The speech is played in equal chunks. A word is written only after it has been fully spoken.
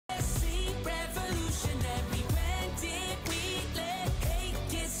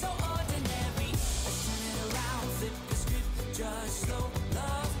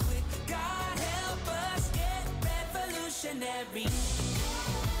Revolutionary.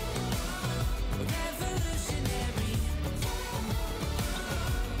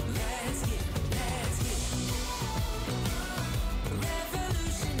 Let's get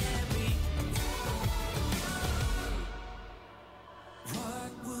revolutionary.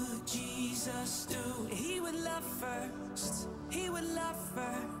 What would Jesus do? He would love first. He would love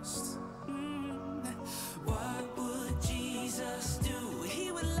first. What would Jesus do?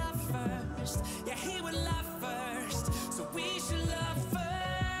 He would love first. Yeah, he would love first. So we should love first.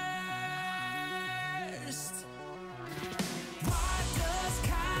 Why does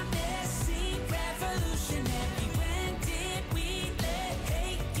kindness seem revolutionary? When did we let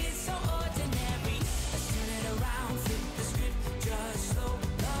hate get so ordinary? Let's turn it around, flip the script, just slow,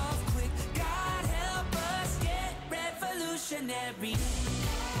 love quick. God help us get revolutionary.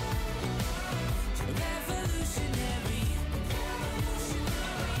 Revolutionary.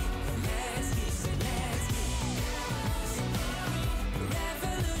 Let's get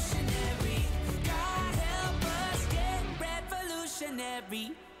revolutionary. God help us get revolutionary.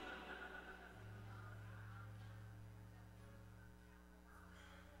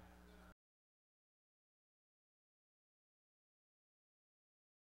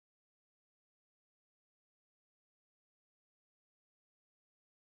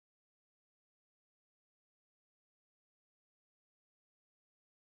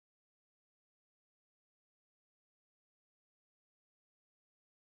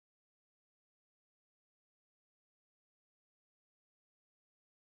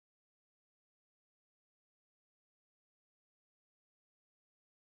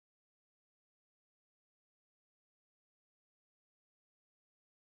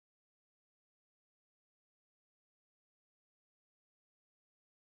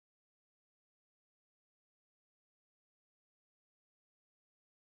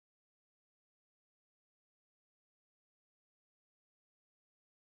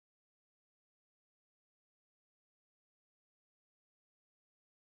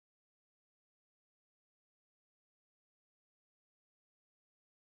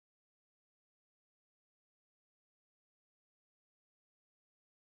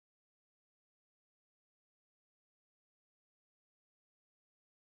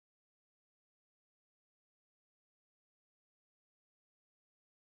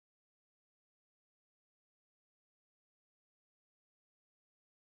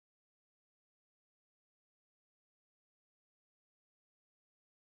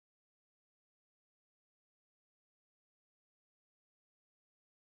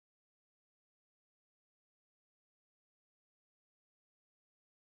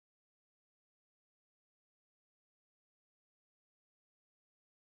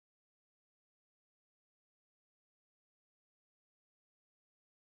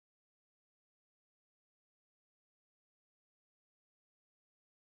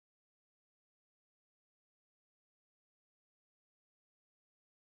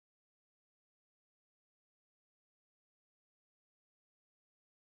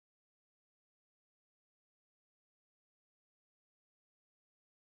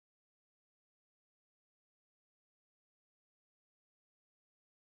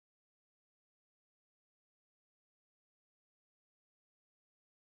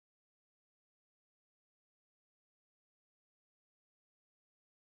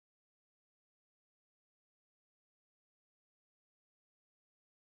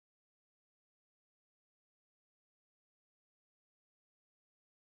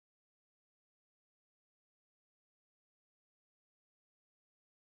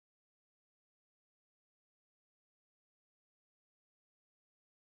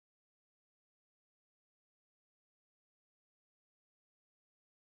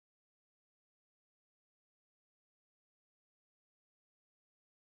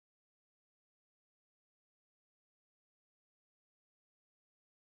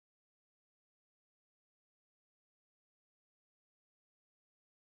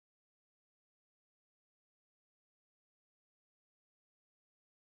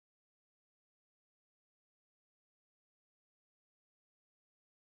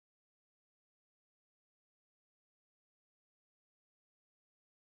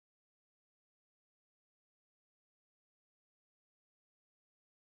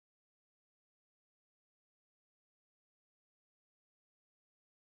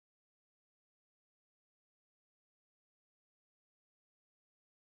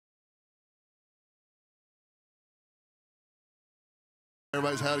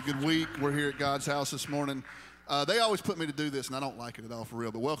 Everybody's had a good week. We're here at God's house this morning. They always put me to do this, and I don't like it at all, for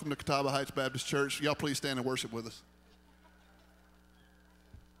real. But welcome to Catawba Heights Baptist Church. Y'all please stand and worship with us.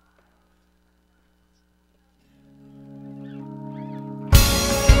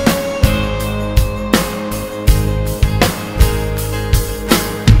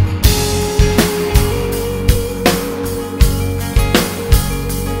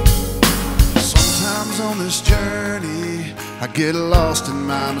 get lost in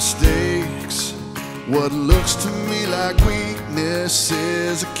my mistakes. What looks to me like weakness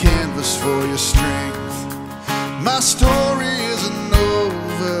is a canvas for your strength. My story isn't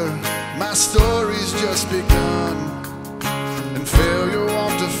over, my story's just begun. And failure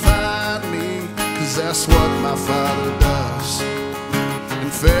won't define me, 'cause that's what my Father does.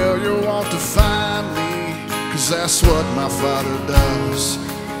 And failure won't define me, 'cause that's what my Father does.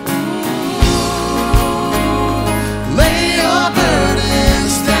 Lay your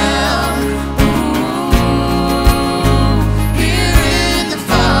burdens down here in the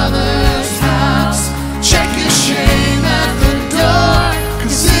Father's house. Check your shame at the door,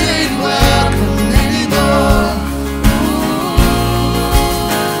 'cause it ain't welcome anymore.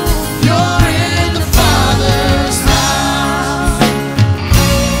 You're in the Father's house.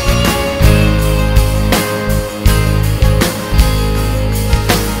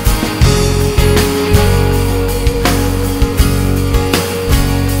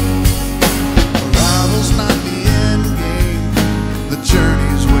 Arrival's not the end game, the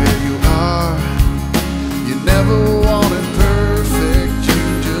journey's where you are. You never wanted perfect, you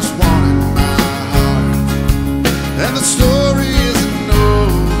just wanted my heart. And the story isn't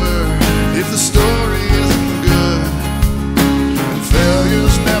over if the story isn't good. And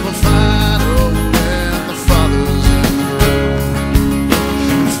failure's never final when the Father's in the room.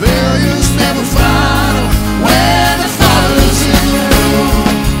 And failure's never final when the Father's in the room.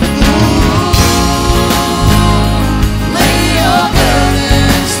 Lay your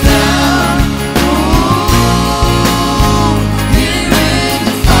burdens down here in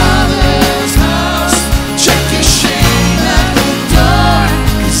the Father's house. Check your shame at the door,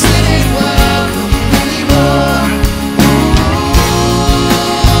 'cause it ain't welcome anymore.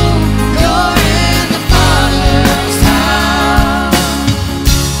 You're in the Father's house.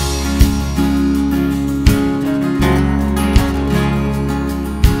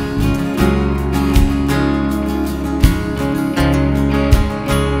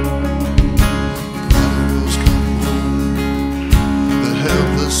 Prodigals come home, the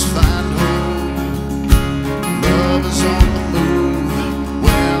helpless find hope. Love is on the move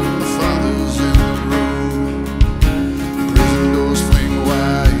when the Father's in the room. Prison doors fling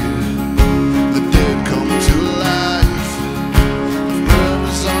wide, the dead come to life. Love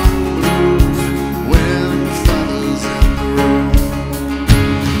is on the move when the Father's in the room.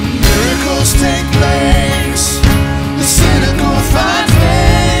 Miracles take place, the cynical find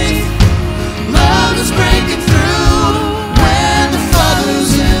faith. Love is breaking through when the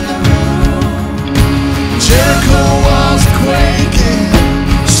Father's in the room. Jericho walls are quaking,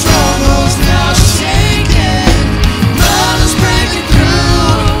 strongholds now shaking. Love is breaking through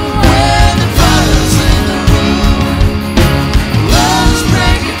when the Father's in the room. Love is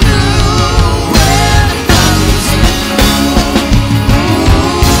breaking through when the Father's in the room.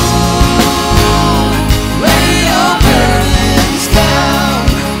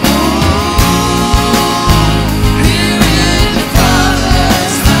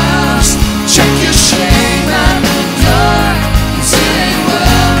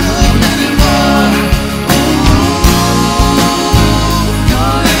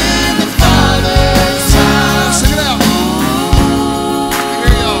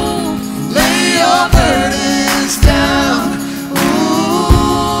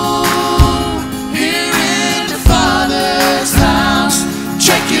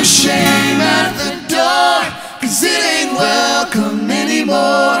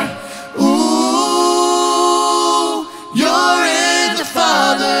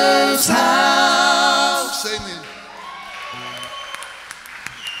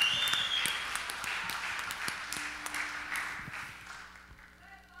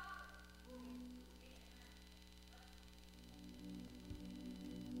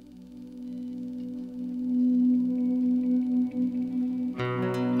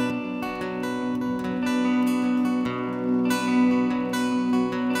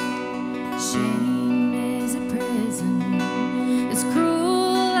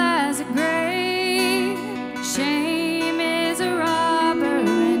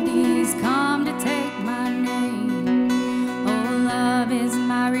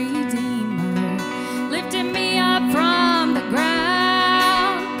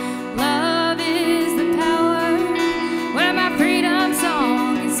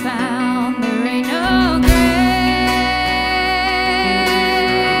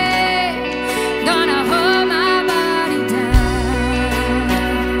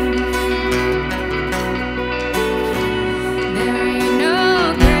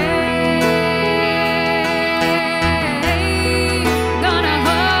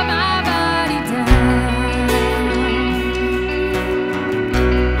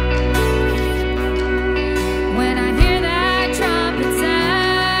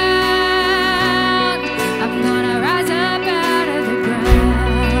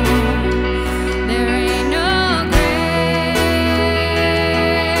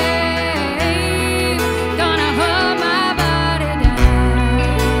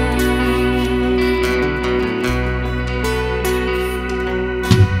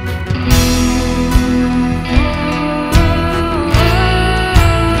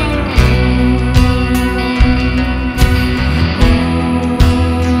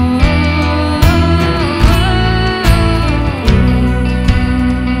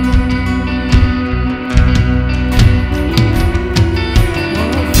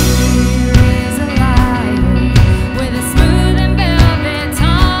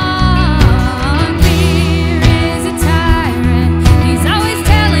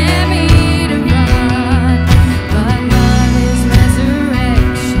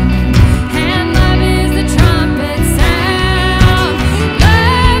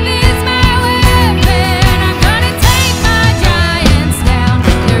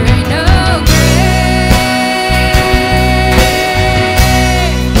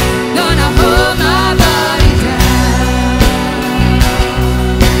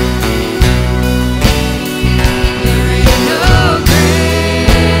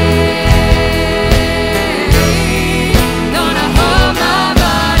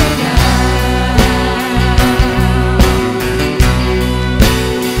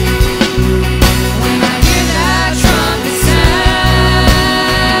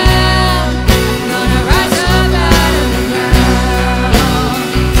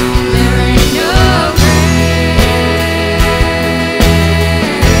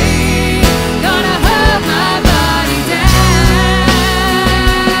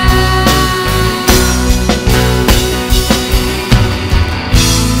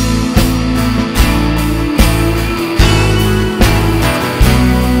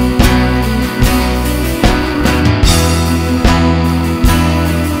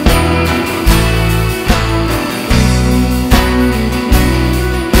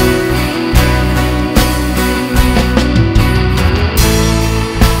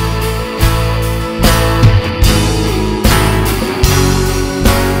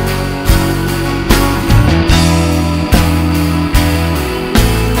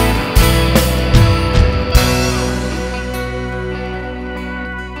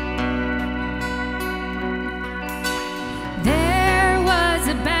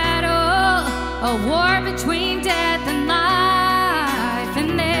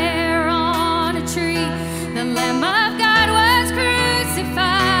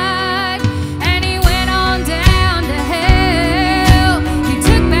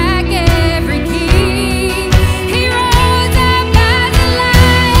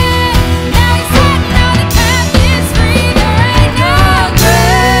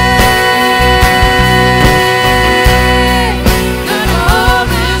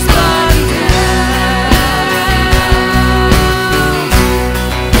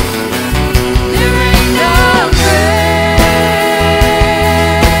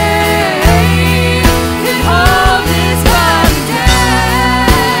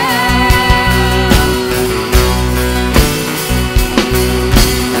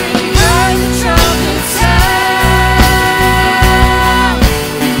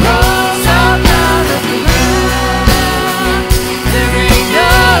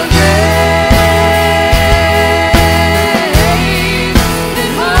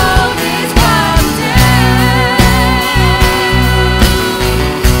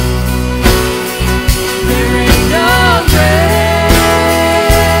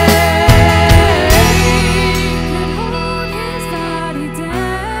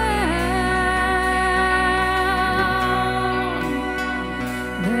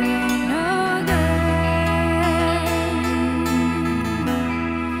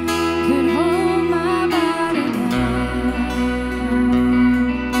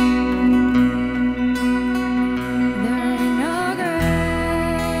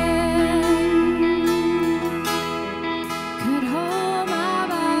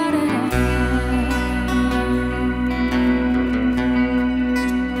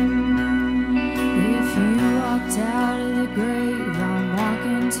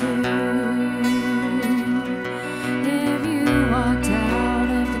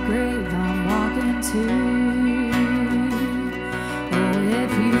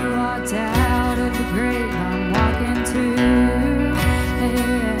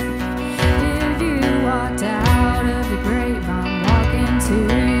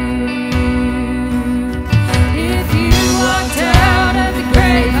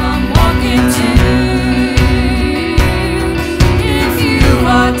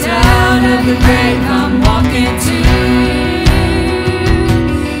 the grave I'm walking to.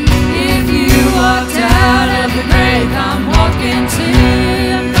 If you walked out of the grave I'm walking to.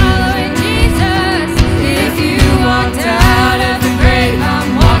 I'm following Jesus. If you walked out of the grave I'm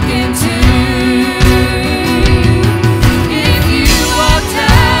walking to. If you walked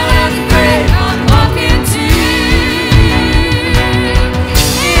out of the grave I'm walking to.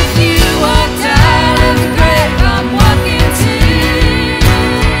 If you walked out of the grave I'm walking to.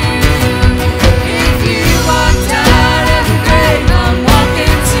 If you walked out of the grave I'm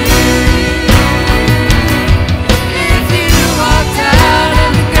walking to. If you walked out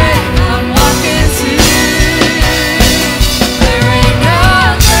of the grave I'm walking to. There ain't no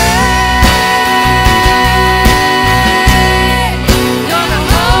grave gonna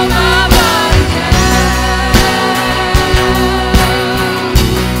hold my body down.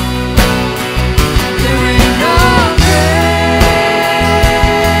 There ain't no grave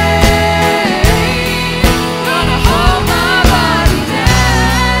gonna hold my body down.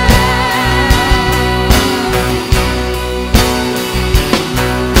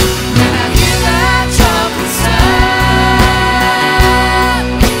 When I hear that trumpet sound, I'm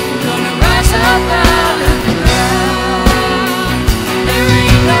gonna rise up out of the ground. There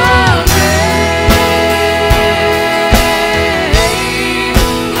ain't no grave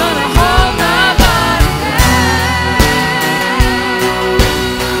gonna hold my body down.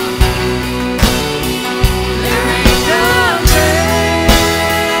 There ain't no grave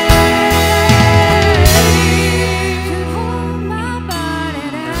could hold my body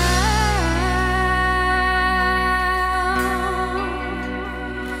down.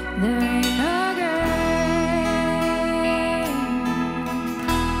 There ain't no grave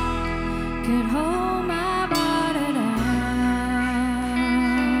could hold my body down.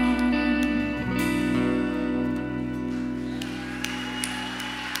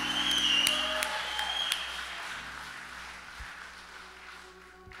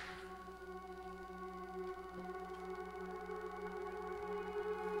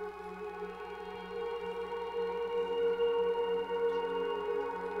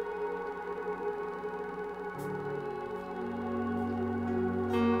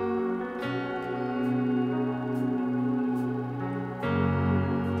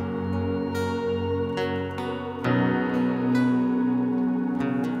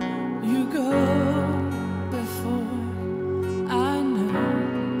 You go before I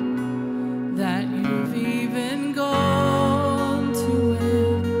know that you've even gone to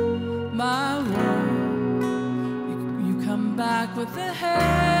win my war. You come back with the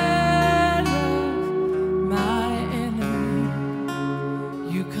head of my enemy.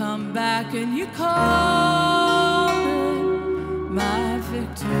 You come back and you call it my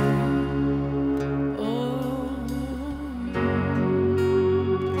victory. Oh.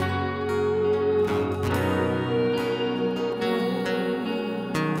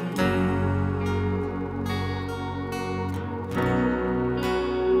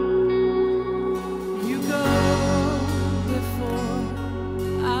 You go before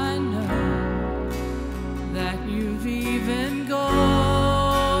I know that you've even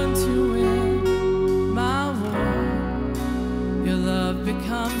gone to win my war. Your love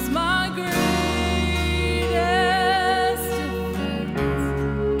becomes my greatest defense.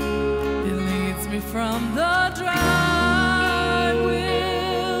 It leads me from the dry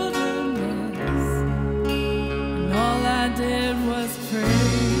wilderness, and all I did was pray.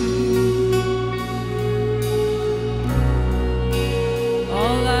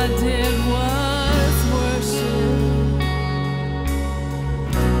 All I did was worship.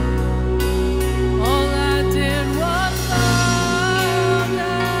 All I did was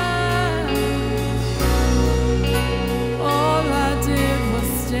love. All I did was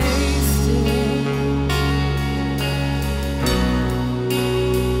stay still.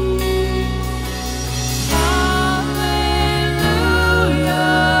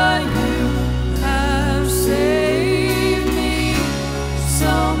 Hallelujah.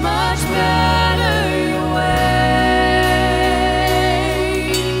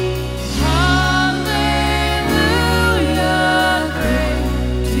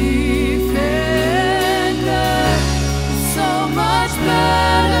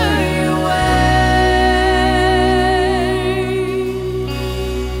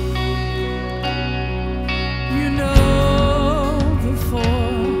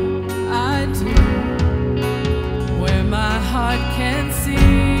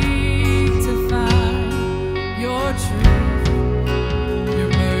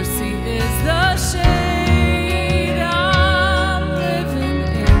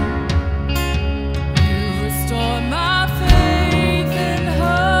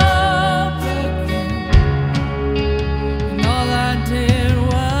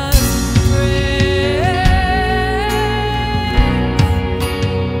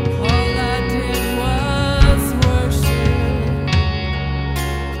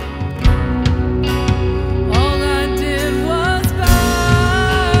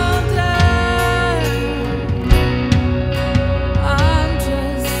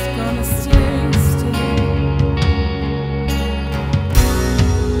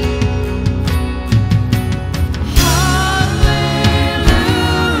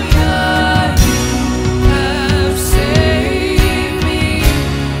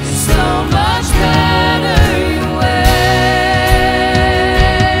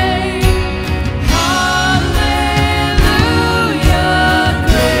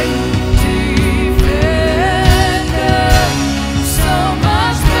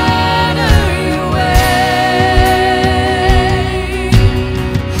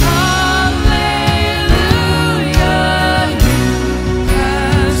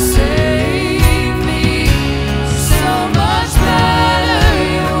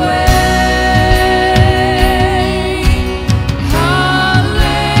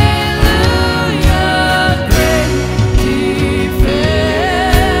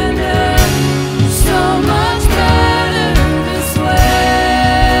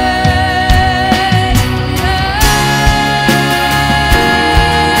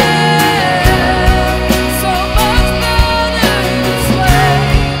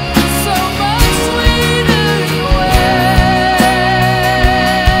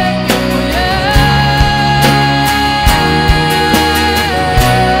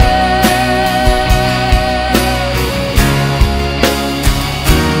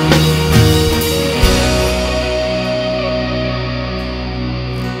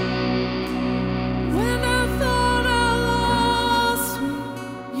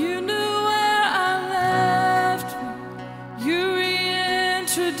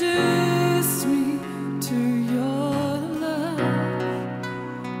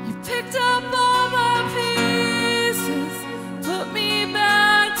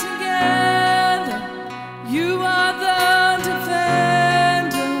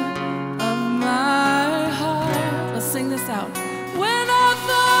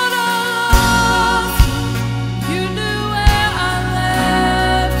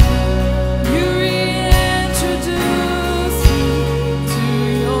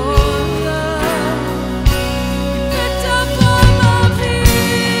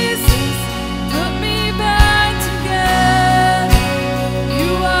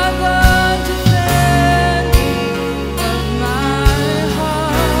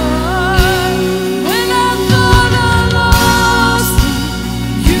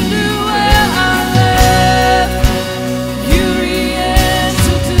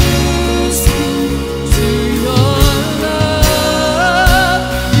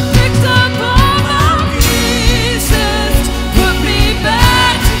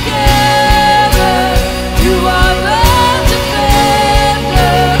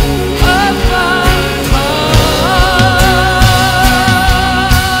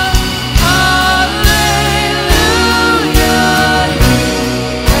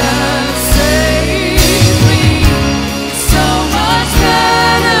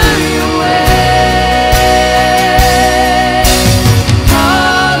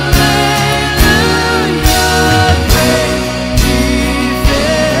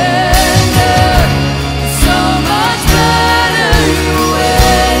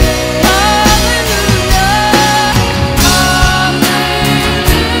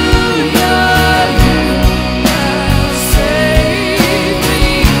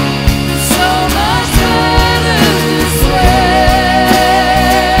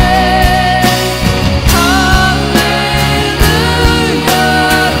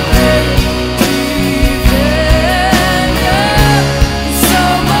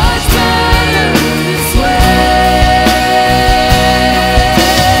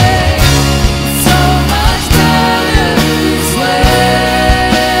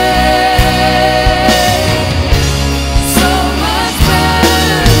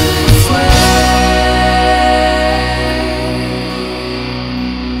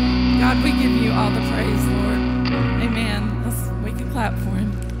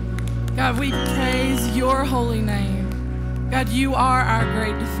 you are our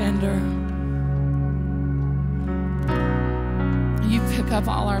great defender. You pick up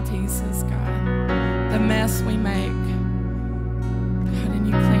all our pieces, God. The mess we make, God, and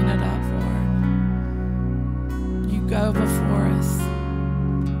you clean it up, Lord. You go before us.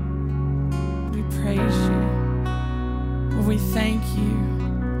 We praise you. Lord, we thank you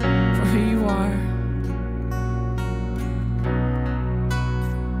for who you are.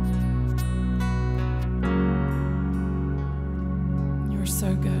 You're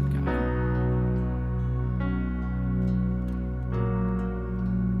so good, God.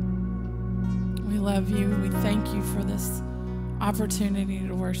 We love you. We thank you for this opportunity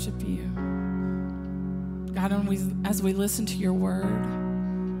to worship you. God, and as we listen to your word,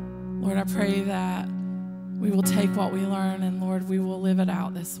 Lord, I pray that we will take what we learn and, Lord, we will live it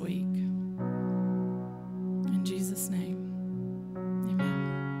out this week. In Jesus' name, amen.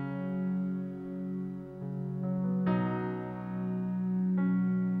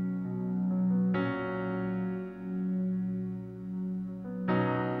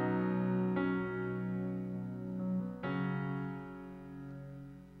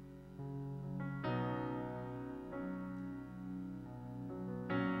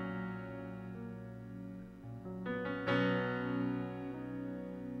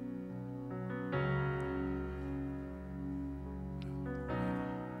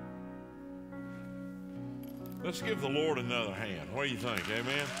 Let's give the Lord another hand. What do you think?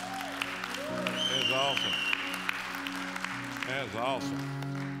 Amen? That's awesome. That's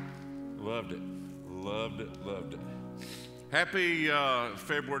awesome. Loved it. Loved it. Loved it. Happy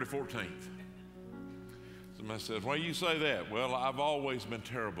February 14th. Somebody says, why do you say that? Well, I've always been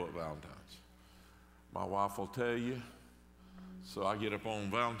terrible at Valentine's. My wife will tell you. So I get up on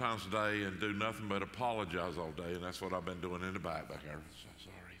Valentine's Day and do nothing but apologize all day, and that's what I've been doing in the back there. Sorry.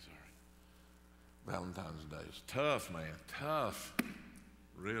 Valentine's Day is tough, man. Tough.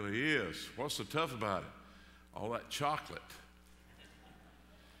 Really is. What's so tough about it? All that chocolate.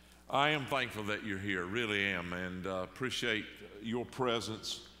 I am thankful that you're here. Really am. And appreciate your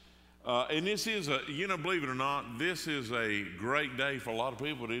presence. And this is believe it or not, this is a great day for a lot of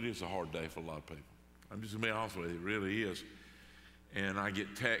people, but it is a hard day for a lot of people. I'm just going to be honest with you. It really is. And I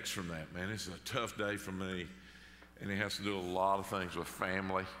get texts from that, man. This is a tough day for me. And it has to do a lot of things with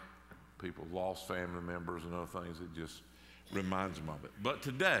family. People lost family members and other things. It just reminds them of it. But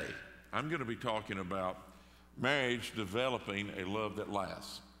today, I'm going to be talking about marriage developing a love that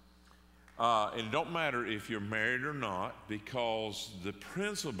lasts. And it don't matter if you're married or not, because the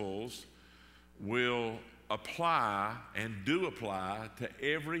principles will apply and do apply to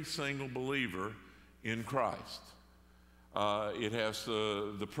every single believer in Christ.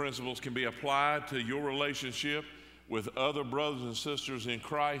 The principles can be applied to your relationship with other brothers and sisters in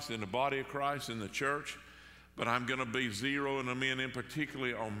Christ, in the body of Christ, in the church. But I'm going to be zeroing them in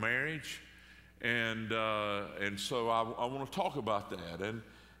particularly on marriage. And so I want to talk about that. And,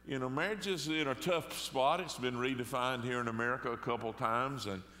 marriage is in a tough spot. It's been redefined here in America a couple of times.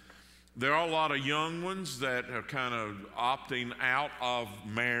 And there are a lot of young ones that are kind of opting out of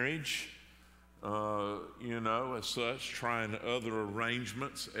marriage, as such, trying other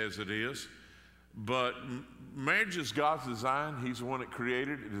arrangements as it is. But marriage is God's design. He's the one that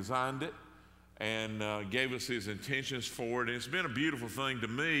created it, designed it, and gave us his intentions for it. And it's been a beautiful thing to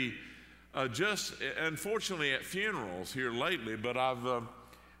me, just unfortunately at funerals here lately, but I've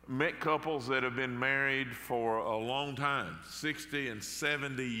met couples that have been married for a long time, 60 and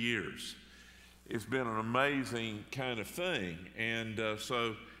 70 years. It's been an amazing kind of thing. And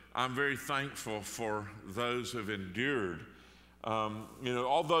so I'm very thankful for those who have endured.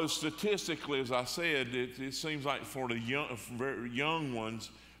 Although statistically, as I said, it seems like for the very young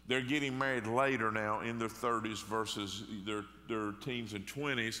ones, they're getting married later now in their 30s versus their teens and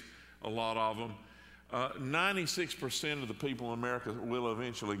 20s, a lot of them. 96% of the people in America will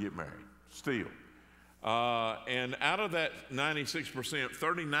eventually get married, still. And out of that 96%,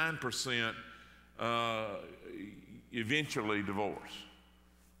 39% eventually divorce.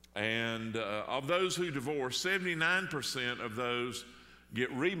 And of those who divorce, 79% of those get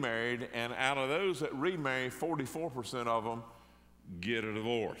remarried, and out of those that remarry, 44% of them get a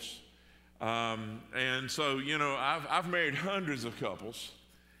divorce. And so, I've married hundreds of couples,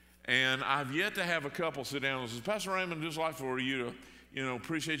 and I've yet to have a couple sit down and say, Pastor Raymond, just like for you to,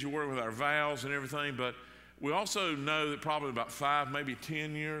 appreciate your work with our vows and everything, but we also know that probably about 5, maybe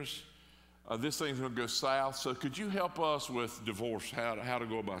 10 years, this thing's going to go south. So could you help us with divorce, how to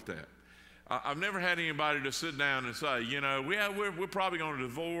go about that? I've never had anybody to sit down and say, we're probably going to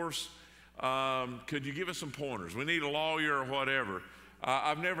divorce. Could you give us some pointers? We need a lawyer or whatever.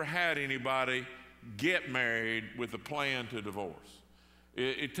 I've never had anybody get married with a plan to divorce.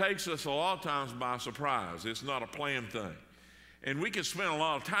 It takes us a lot of times by surprise. It's not a planned thing. And we could spend a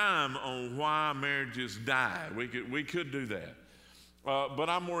lot of time on why marriages die. We could do that. But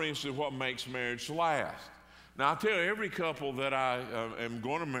I'm more interested in what makes marriage last. Now, I tell you, every couple that I am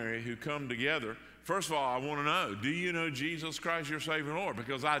going to marry who come together, first of all, I want to know, do you know Jesus Christ, your Savior and Lord?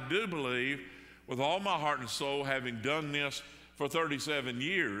 Because I do believe with all my heart and soul, having done this for 37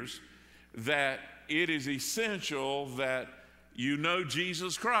 years, that it is essential that you know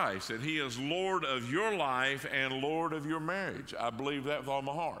Jesus Christ, and He is Lord of your life and Lord of your marriage. I believe that with all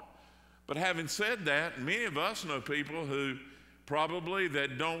my heart. But having said that, many of us know people who probably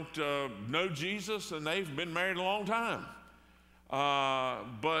that don't know Jesus, and they've been married a long time.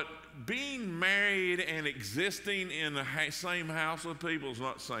 But being married and existing in the same house with people is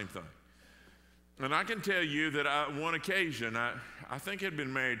not the same thing. And I can tell you that on one occasion, I think I'd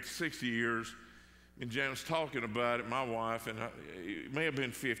been married 60 years, and Jan was talking about it, my wife, and it may have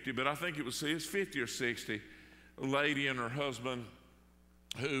been 50, but I think it was 50 or 60, a lady and her husband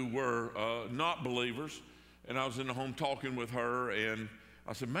who were not believers, and I was in the home talking with her, and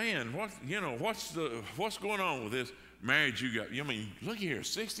I said, man, what's going on with this marriage you got? I mean, look here,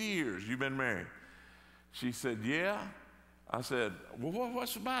 60 years you've been married. She said, yeah. I said, well,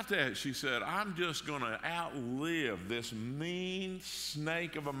 what's about that? She said, I'm just going to outlive this mean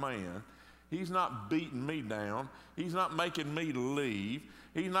snake of a man. He's not beating me down. He's not making me leave.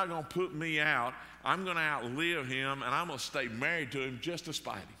 He's not going to put me out. I'm going to outlive him, and I'm going to stay married to him just to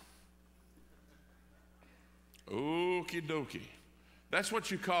spite him. Okie dokie. That's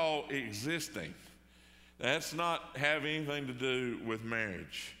what you call existing. That's not have anything to do with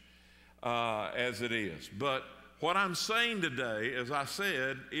marriage as it is. But what I'm saying today, as I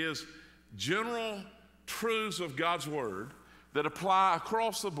said, is general truths of God's Word that apply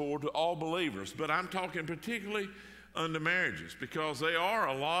across the board to all believers. But I'm talking particularly unto marriages, because there are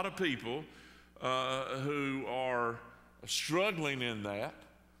a lot of people who are struggling in that.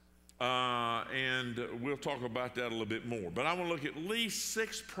 And we'll talk about that a little bit more. But I want to look at least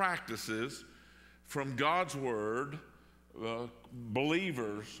 6 practices from God's Word,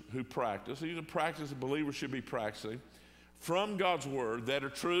 believers who practice. These are practices believers should be practicing from God's Word that are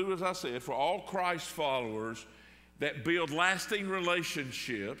true, as I said, for all Christ followers, that build lasting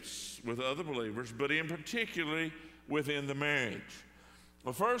relationships with other believers, but in particularly within the marriage.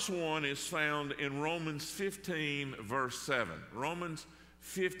 The first one is found in Romans 15, verse 7. Romans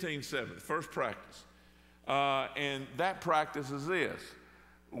 15, 7, the first practice. And that practice is this: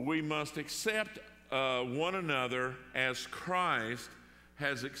 we must accept one another as Christ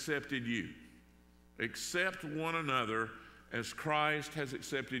has accepted you. Accept one another as Christ has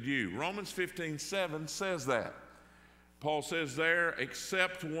accepted you. Romans 15, 7 says that. Paul says there,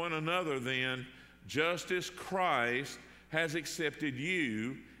 accept one another then, just as Christ has accepted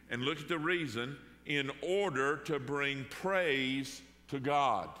you, and look at the reason, in order to bring praise to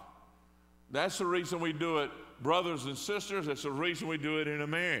God. That's the reason we do it, brothers and sisters. That's the reason we do it in a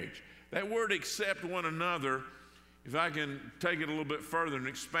marriage. That word accept one another, if I can take it a little bit further and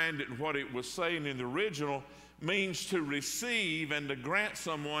expand it in what it was saying in the original, means to receive and to grant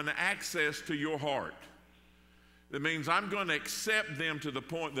someone access to your heart. That means I'm going to accept them to the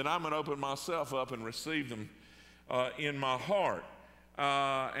point that I'm going to open myself up and receive them in my heart.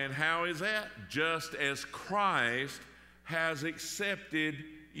 And how is that? Just as Christ has accepted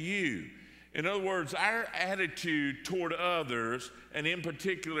you. In other words, our attitude toward others, and in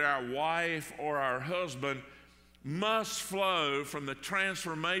particular our wife or our husband, must flow from the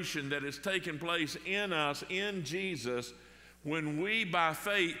transformation that has taken place in us in Jesus when we, by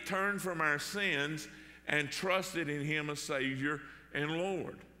faith, turn from our sins and trusted in Him as Savior and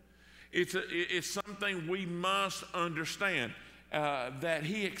Lord. It's something we must understand, that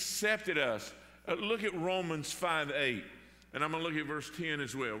He accepted us. Look at Romans 5:8, and I'm going to look at verse 10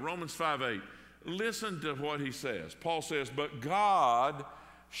 as well. Romans 5:8. Listen to what he says. Paul says, but God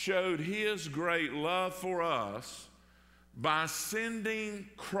showed His great love for us by sending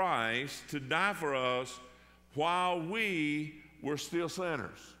Christ to die for us while we were still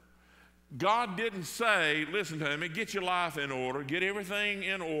sinners. God didn't say, listen to me, get your life in order, get everything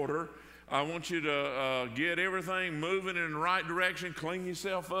in order. I want you to get everything moving in the right direction, clean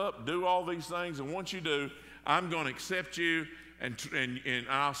yourself up, do all these things, and once you do, I'm going to accept you and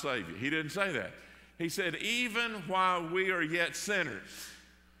I'll save you. He didn't say that. He said, even while we are yet sinners,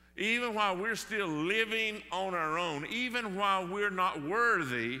 even while we're still living on our own, even while we're not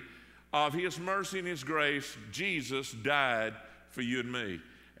worthy of His mercy and His grace, Jesus died for you and me.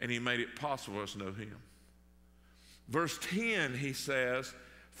 And He made it possible for us to know Him. Verse 10, he says,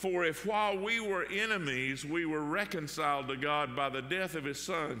 For if while we were enemies, we were reconciled to God by the death of his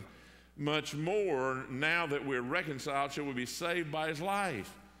Son, much more now that we're reconciled shall we be saved by his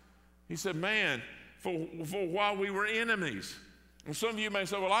life. He said, man, for while we were enemies. And some of you may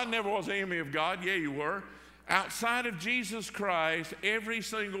say, well, I never was an enemy of God. Yeah, you were. Outside of Jesus Christ, every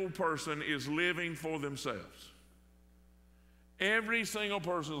single person is living for themselves. Every single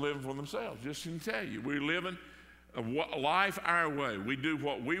person is living for themselves. Just to tell you, we're living a life our way. We do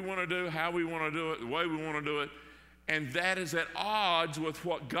what we want to do, how we want to do it, the way we want to do it. And that is at odds with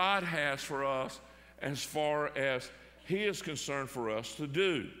what God has for us as far as he is concerned for us to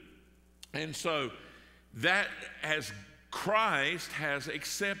do. And so that as Christ has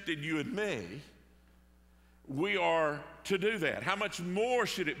accepted you and me, we are to do that. How much more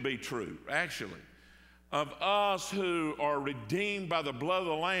should it be true, actually, of us who are redeemed by the blood of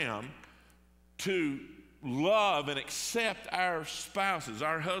the Lamb to love and accept our spouses,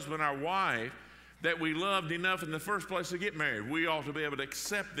 our husband, our wife, that we loved enough in the first place to get married. We ought to be able to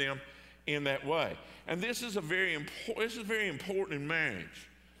accept them in that way. And this is very important in marriage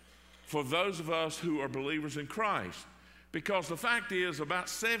for those of us who are believers in Christ. Because the fact is, about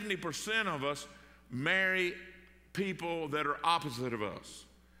 70% of us marry people that are opposite of us.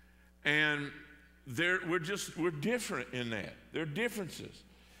 And we're different in that. There are differences.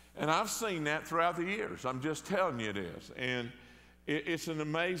 And I've seen that throughout the years. I'm just telling you it is. And it's an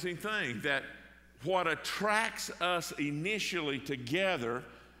amazing thing that what attracts us initially together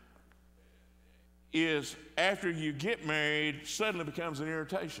is after you get married, suddenly becomes an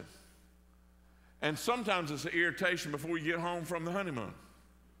irritation. And sometimes it's an irritation before you get home from the honeymoon.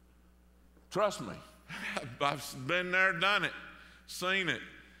 Trust me. I've been there, done it, seen it.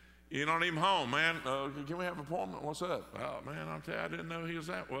 You're not even home, man. Can we have an appointment? What's up? Oh, man, I'll tell you, I didn't know he was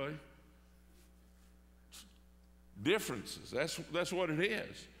that way. Differences. That's what it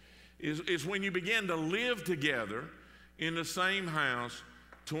is when you begin to live together in the same house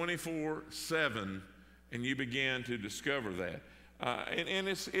 24/7, and you begin to discover that. And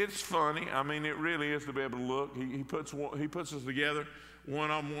it's funny. I mean, it really is to be able to look. He puts us together.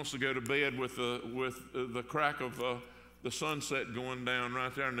 One of them wants to go to bed with the crack of the sunset going down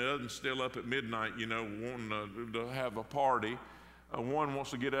right there, and the other one's still up at midnight, wanting to have a party. One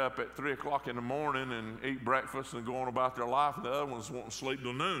wants to get up at 3 o'clock in the morning and eat breakfast and go on about their life, and the other one's wanting to sleep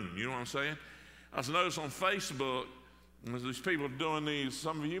till noon. You know what I'm saying? I noticed on Facebook, there's these people doing these,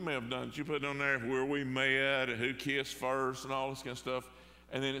 some of you may have done it, you put on there where we met, and who kissed first, and all this kind of stuff.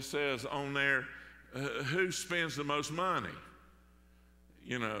 And then it says on there, who spends the most money?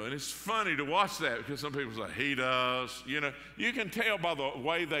 And it's funny to watch that because some people say, he does. You can tell by the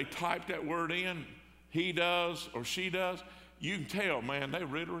way they type that word in, he does or she does. You can tell, man, they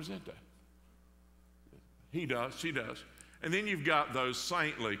really resent that. He does, she does. And then you've got those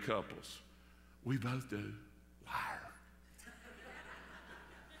saintly couples. We both do. Liar.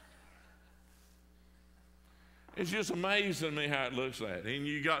 It's just amazing to me how it looks like. And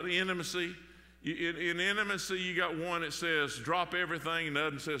you got the intimacy. In intimacy, you got one that says drop everything and the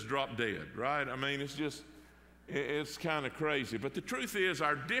other says drop dead, right? I mean, it's kind of crazy. But the truth is,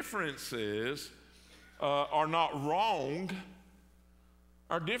 our differences are not wrong.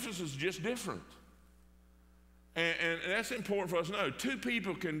 Our difference is just different. And that's important for us to know. Two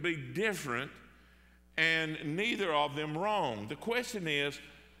people can be different and neither of them wrong. The question is,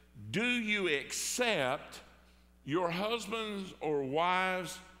 do you accept your husband's or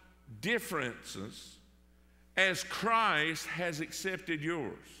wife's differences as Christ has accepted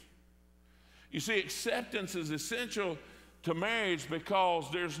yours? You see, acceptance is essential to marriage because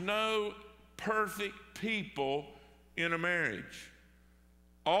there's no perfect people in a marriage.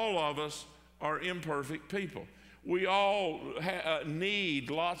 All of us are imperfect people. We all need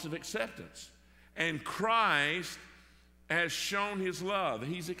lots of acceptance. And Christ has shown his love.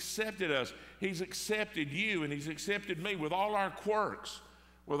 He's accepted us. He's accepted you, and he's accepted me with all our quirks,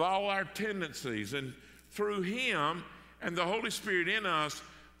 with all our tendencies. And through him and the Holy Spirit in us,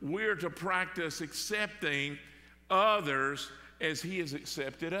 we're to practice accepting others as he has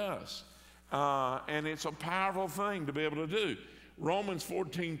accepted us. And it's a powerful thing to be able to do. Romans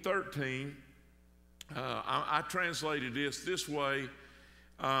 14:13, I translated this way,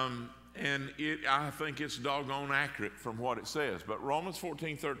 and I think it's doggone accurate from what it says. But Romans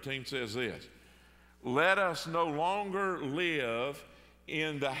 14:13 says this: let us no longer live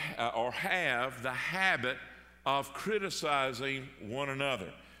or have the habit of criticizing one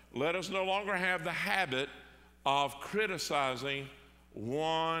another. Let us no longer have the habit of criticizing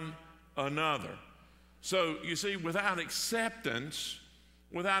one another. So you see, without acceptance,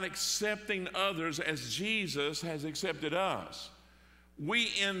 without accepting others as Jesus has accepted us,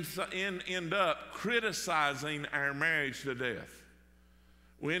 we end up criticizing our marriage to death.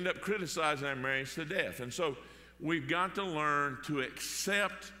 We end up criticizing our marriage to death. And so we've got to learn to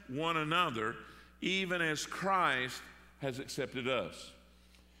accept one another even as Christ has accepted us.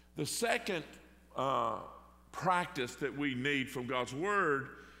 The second practice that we need from God's Word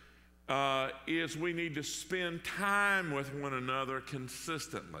is we need to spend time with one another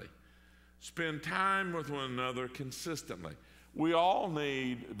consistently. Spend time with one another consistently. We all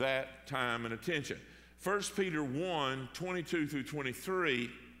need that time and attention. 1 Peter 1, 22 through 23,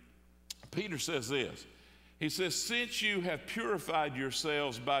 Peter says this. He says, since you have purified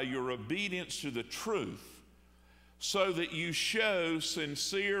yourselves by your obedience to the truth, so that you show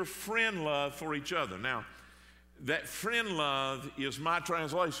sincere friend love for each other. Now, that friend love is my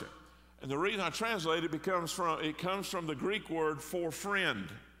translation. And the reason I translate it comes from the Greek word for friend,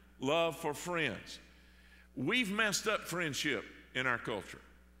 love for friends. We've messed up friendship in our culture.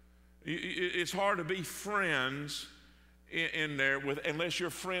 It's hard to be friends in there unless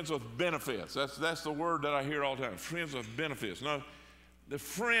you're friends with benefits. That's the word that I hear all the time, friends with benefits. No, the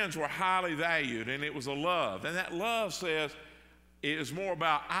friends were highly valued, and it was a love. And that love says it is more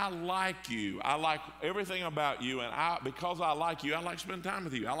about I like you. I like everything about you, and because I like you, I like spending time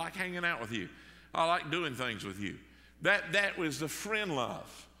with you. I like hanging out with you. I like doing things with you. That was the friend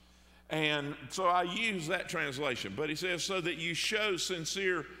love. And so I use that translation. But he says, so that you show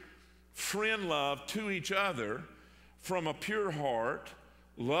sincere friend love to each other from a pure heart,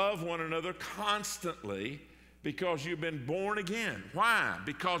 love one another constantly because you've been born again. Why?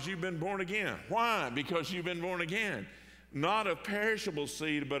 Because you've been born again. Why? Because you've been born again. Not of perishable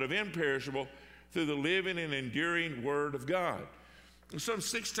seed, but of imperishable through the living and enduring Word of God. Some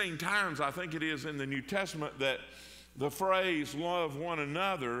 16 times, I think it is, in the New Testament that the phrase love one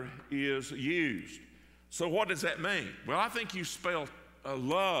another is used. So what does that mean? Well, I think you spell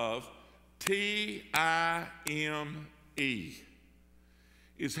love, T-I-M-E,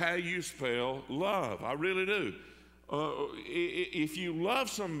 is how you spell love. I really do. If you love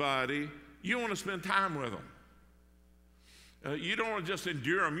somebody, you want to spend time with them. You don't want to just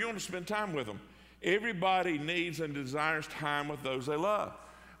endure them. You want to spend time with them. Everybody needs and desires time with those they love.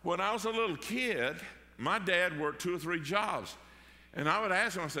 When I was a little kid, my dad worked 2 or 3 jobs. And I would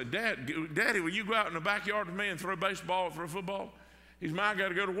ask him, I said, Daddy, will you go out in the backyard with me and throw a baseball or throw a football? He said, I got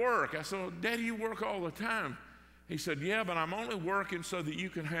to go to work. I said, well, Daddy, you work all the time. He said, yeah, but I'm only working so that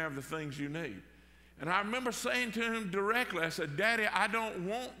you can have the things you need. And I remember saying to him directly, I said, Daddy, I don't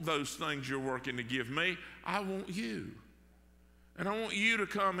want those things you're working to give me. I want you. And I want you to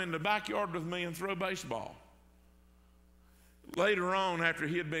come in the backyard with me and throw a baseball. Later on, after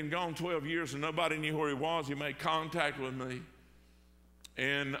he had been gone 12 years and nobody knew where he was, he made contact with me.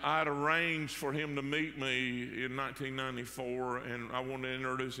 And I'd arranged for him to meet me in 1994, and I wanted to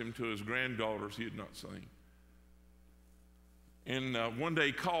introduce him to his granddaughters he had not seen. And one day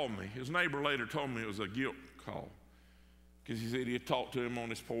he called me. His neighbor later told me it was a guilt call, because he said he had talked to him on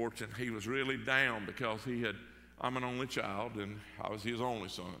his porch, and he was really down because I'm an only child, and I was his only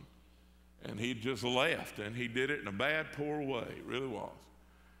son. And he just left, and he did it in a bad, poor way. It really was.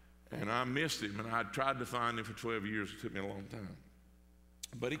 And I missed him, and I tried to find him for 12 years. It took me a long time.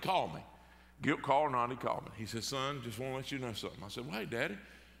 But he called me. Guilt call or not, he called me. He said, son, just want to let you know something. I said, well, hey, Daddy,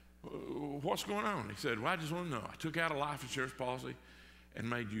 what's going on? He said, well, I just want to know. I took out a life insurance policy and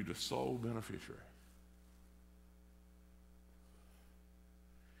made you the sole beneficiary.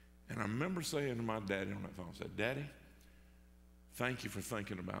 And I remember saying to my daddy on that phone, I said, Daddy, thank you for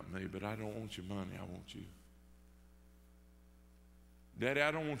thinking about me, but I don't want your money, I want you. Daddy,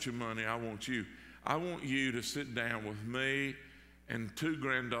 I don't want your money, I want you. I want you to sit down with me and 2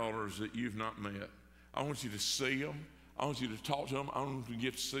 granddaughters that you've not met. I want you to see them. I want you to talk to them. I want you to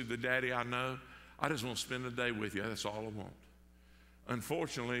get to see the daddy I know. I just want to spend the day with you. That's all I want.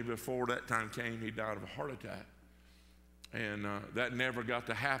 Unfortunately, before that time came, he died of a heart attack. And that never got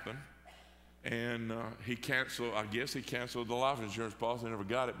to happen. And he canceled the life insurance policy. I never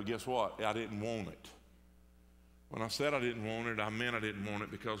got it, but guess what? I didn't want it. When I said I didn't want it, I meant I didn't want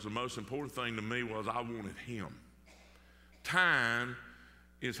it, because the most important thing to me was I wanted him. Time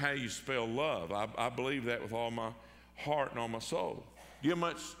is how you spell love. I believe that with all my heart and all my soul. You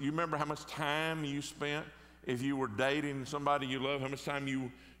remember how much time you spent if you were dating somebody you love, how much time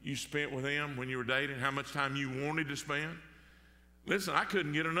you spent with them when you were dating, how much time you wanted to spend? Listen, I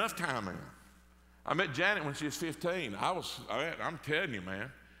couldn't get enough time in. I met Janet when she was 15. I'm telling you,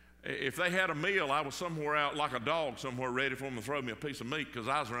 man, if they had a meal, I was somewhere out like a dog somewhere ready for them to throw me a piece of meat, because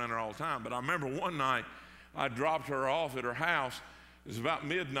I was around her all the time. But I remember one night I dropped her off at her house. It was about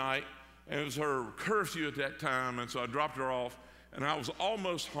midnight, and it was her curfew at that time, and so I dropped her off, and I was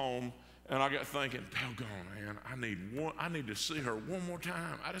almost home, and I got thinking, doggone, man, I need to see her one more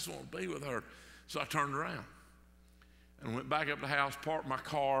time. I just want to be with her. So I turned around and went back up to the house, parked my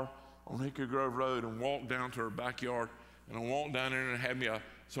car on Hickory Grove Road, and walked down to her backyard. And I walked down there and had me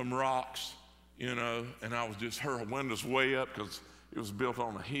some rocks, and I was just, her windows way up because it was built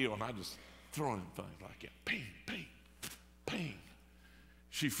on a hill, and I just throwing things like that, ping, ping, ping.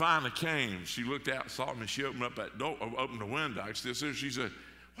 She finally came. She looked out and saw me. She opened up that door, opened the window. I still said, she said,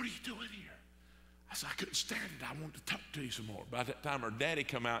 "What are you doing here?" I said, "I couldn't stand it. I wanted to talk to you some more." By that time, her daddy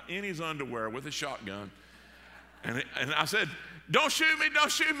come out in his underwear with a shotgun. And I said, don't shoot me,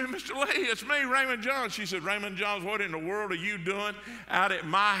 Mr. Lee. It's me, Raymond Johns." She said, "Raymond Johns, what in the world are you doing out at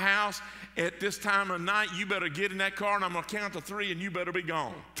my house at this time of night? You better get in that car, and I'm going to count to 3, and you better be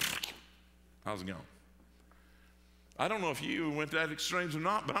gone." I was gone. I don't know if you went to that extremes or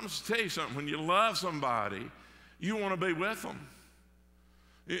not, but I'm going to tell you something. When you love somebody, you want to be with them.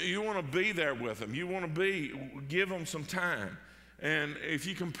 You want to be there with them. You want to give them some time. And if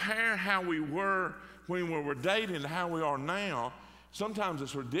you compare how we were when we were dating to how we are now, sometimes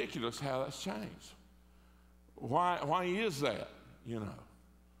it's ridiculous how that's changed. Why is that,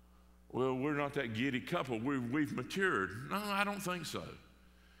 Well, we're not that giddy couple. We've matured. No, I don't think so.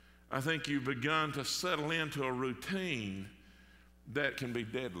 I think you've begun to settle into a routine that can be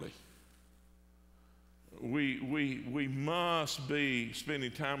deadly. We must be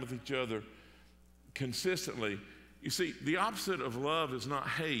spending time with each other consistently. You see, the opposite of love is not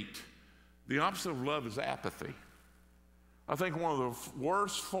hate. The opposite of love is apathy. I think one of the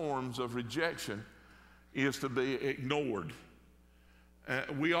worst forms of rejection is to be ignored.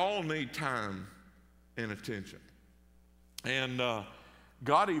 We all need time and attention. And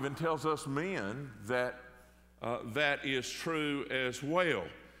God even tells us men that that is true as well.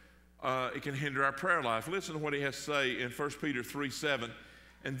 It can hinder our prayer life. Listen to what he has to say in 1 Peter 3:7.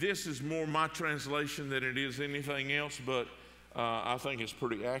 And this is more my translation than it is anything else, but I think it's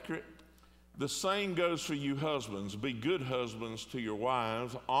pretty accurate. "The same goes for you husbands. Be good husbands to your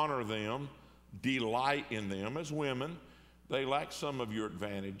wives. Honor them. Delight in them as women. They lack some of your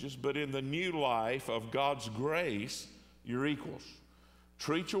advantages, but in the new life of God's grace, you're equals.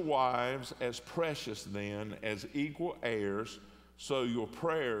 Treat your wives as precious then, as equal heirs, so your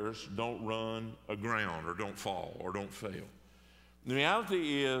prayers don't run aground or don't fall or don't fail." The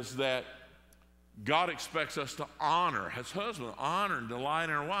reality is that God expects us to honor, as husbands, honor and delight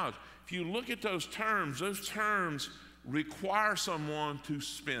in our wives. If you look at those terms require someone to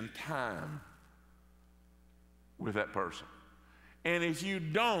spend time with that person. And if you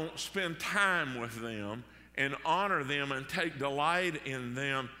don't spend time with them and honor them and take delight in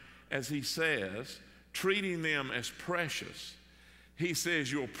them, as he says, treating them as precious, he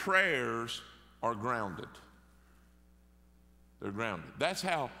says your prayers are grounded. They're grounded. That's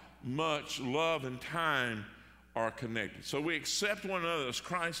how much love and time are connected. So we accept one another as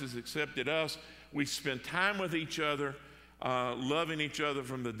Christ has accepted us. We spend time with each other, loving each other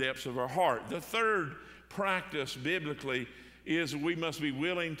from the depths of our heart. The third practice biblically is we must be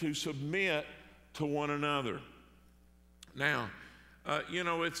willing to submit to one another. Now,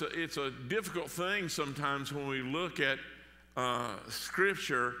 it's a difficult thing sometimes when we look at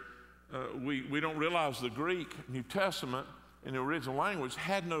Scripture. We don't realize the Greek New Testament in the original language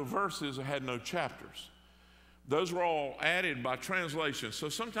had no verses or had no chapters. Those were all added by translation. So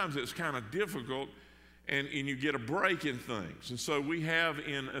sometimes it's kind of difficult and you get a break in things. And so we have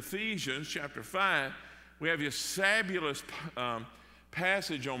in Ephesians chapter 5, we have this fabulous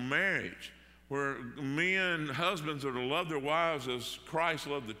passage on marriage where husbands are to love their wives as Christ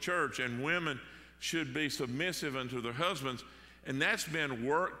loved the church, and women should be submissive unto their husbands. And that's been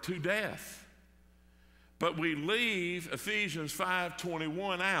worked to death. But we leave Ephesians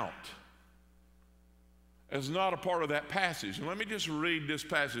 5:21 out as not a part of that passage. And let me just read this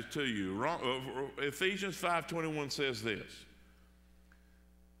passage to you. Ephesians 5:21 says this: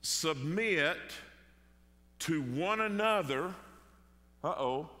 "Submit to one another."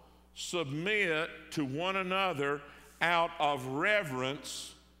 Submit to one another out of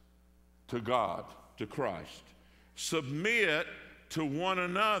reverence to God, to Christ. Submit to one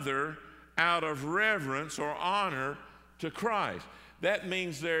another out of reverence or honor to Christ. That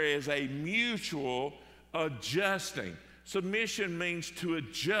means there is a mutual adjusting. Submission means to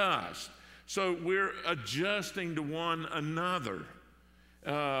adjust. So we're adjusting to one another.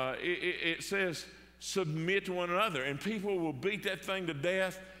 It says submit to one another, and people will beat that thing to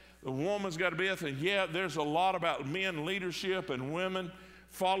death. The woman's got to be with, and yeah, there's a lot about men leadership and women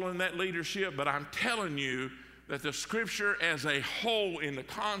following that leadership, but I'm telling you that the Scripture as a whole in the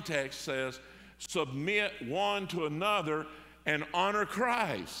context says submit one to another and honor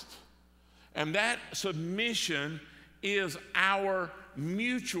Christ. And that submission is our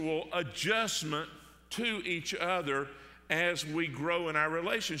mutual adjustment to each other as we grow in our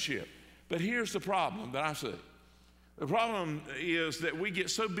relationship. But here's the problem that I see. The problem is that we get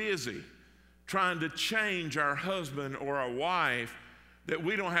so busy trying to change our husband or our wife that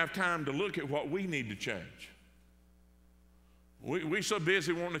we don't have time to look at what we need to change. We're so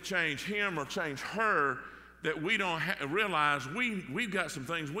busy wanting to change him or change her that we don't realize we've got some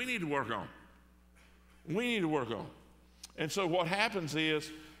things we need to work on. We need to work on. And so what happens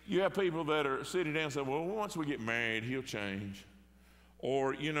is you have people that are sitting down and say, well, once we get married, he'll change.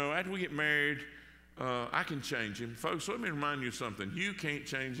 Or, after we get married, I can change him. Folks, let me remind you of something. You can't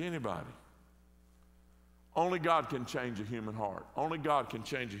change anybody. Only God can change a human heart. Only God can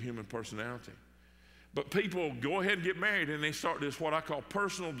change a human personality. But people go ahead and get married, and they start this what I call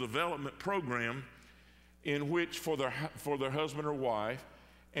personal development program, in which for their husband or wife,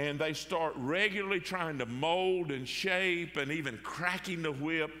 and they start regularly trying to mold and shape and even cracking the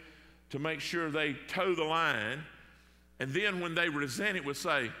whip to make sure they toe the line. And then when they resent it, would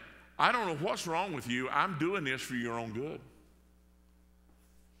say, I don't know what's wrong with you. I'm doing this for your own good.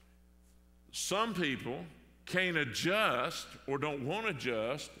 Some people can't adjust or don't want to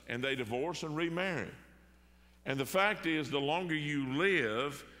adjust, and they divorce and remarry. And the fact is, the longer you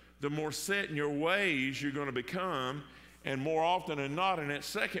live, the more set in your ways you're going to become, and more often than not in that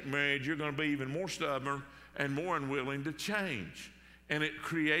second marriage, you're going to be even more stubborn and more unwilling to change. And it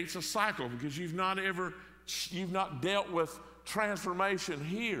creates a cycle because you've not dealt with transformation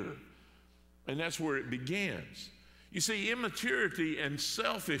here. And that's where it begins. You see, immaturity and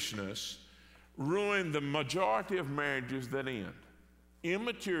selfishness ruin the majority of marriages that end.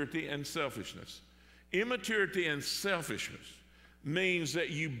 Immaturity and selfishness. Immaturity and selfishness means that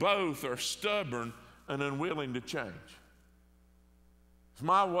you both are stubborn and unwilling to change. It's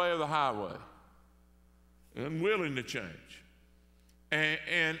my way or the highway. Unwilling to change.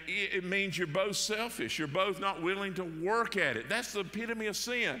 And it means you're both selfish. You're both not willing to work at it. That's the epitome of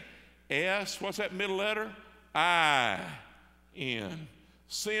sin. S, what's that middle letter? I-N.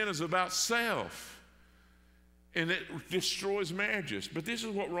 Sin is about self. And it destroys marriages. But this is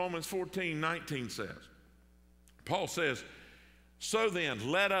what Romans 14:19 says. Paul says, so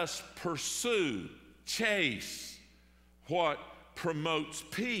then, let us pursue, chase what promotes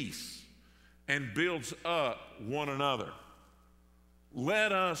peace and builds up one another.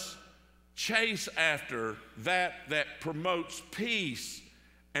 Let us chase after that promotes peace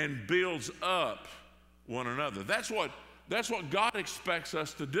and builds up one another. That's what God expects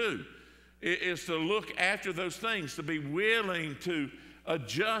us to do, is to look after those things, to be willing to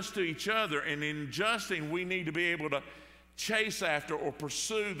adjust to each other. And in adjusting, we need to be able to chase after or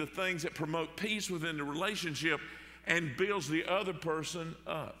pursue the things that promote peace within the relationship and builds the other person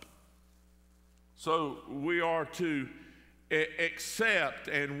up. So we are to accept,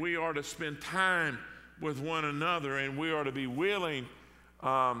 and we are to spend time with one another, and we are to be willing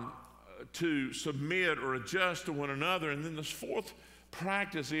to submit or adjust to one another. And then this fourth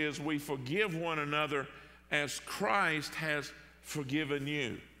practice is we forgive one another as Christ has forgiven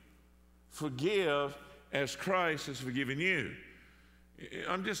you. Forgive as Christ has forgiven you.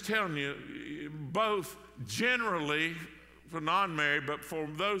 I'm just telling you, both generally for non-married, but for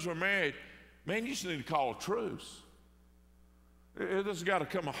those who are married, man, you just need to call a truce. There's got to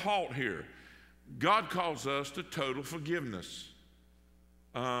come a halt here. God calls us to total forgiveness.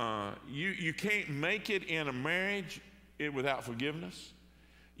 You can't make it in a marriage without forgiveness.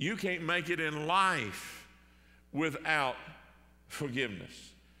 You can't make it in life without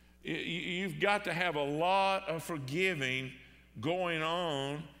forgiveness. You've got to have a lot of forgiving going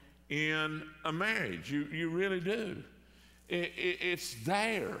on in a marriage. You really do. It's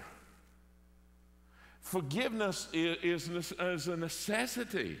there. Forgiveness is a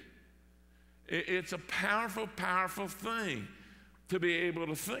necessity. It's a powerful, powerful thing to be able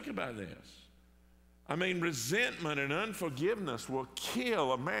to think about this. I mean, resentment and unforgiveness will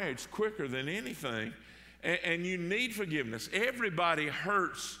kill a marriage quicker than anything. And you need forgiveness. Everybody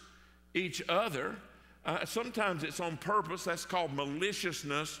hurts each other. Sometimes it's on purpose. That's called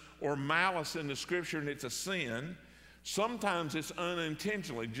maliciousness or malice in the scripture, and it's a sin. Sometimes it's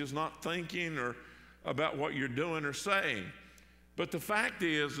unintentionally, just not thinking or about what you're doing or saying. But the fact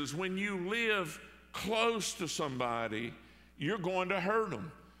is when you live close to somebody, you're going to hurt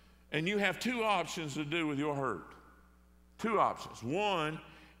them. And you have two options to do with your hurt. Two options. One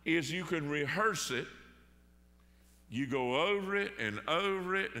is you can rehearse it. You go over it and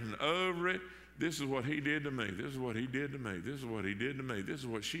over it and over it. This is what he did to me. This is what he did to me. This is what he did to me. This is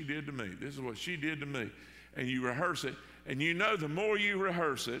what she did to me. This is what she did to me. And you rehearse it. And you know the more you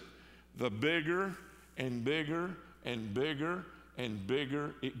rehearse it, the bigger and bigger and bigger and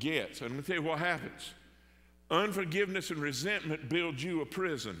bigger it gets. And let me tell you what happens. Unforgiveness and resentment build you a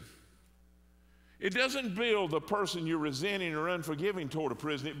prison. It doesn't build the person you're resenting or unforgiving toward a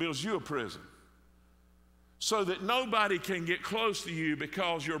prison. It builds you a prison. So that nobody can get close to you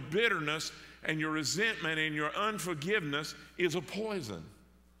because your bitterness and your resentment and your unforgiveness is a poison.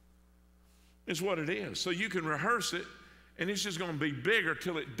 It's what it is. So you can rehearse it, and it's just going to be bigger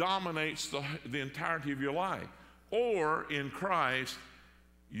till it dominates the entirety of your life. Or in Christ,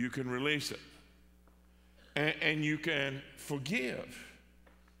 you can release it. And you can forgive.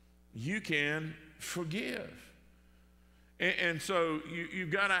 You can forgive. And so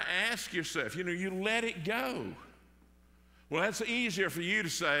you've got to ask yourself, you let it go. Well, that's easier for you to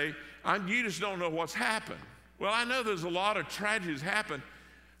say, you just don't know what's happened. Well, I know there's a lot of tragedies happen.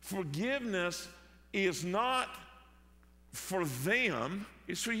 Forgiveness is not for them,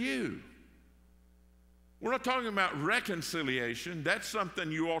 it's for you. We're not talking about reconciliation. That's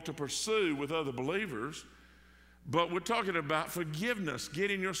something you ought to pursue with other believers. But we're talking about forgiveness,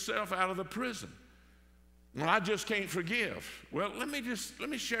 getting yourself out of the prison. Well, I just can't forgive. Well, let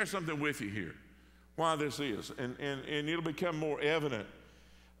me share something with you here, why this is. And it'll become more evident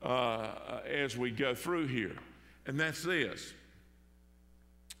as we go through here. And that's this.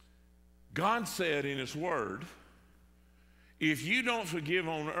 God said in His Word, if you don't forgive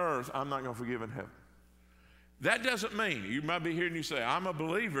on earth, I'm not going to forgive in heaven. That doesn't mean, you might be hearing you say, I'm a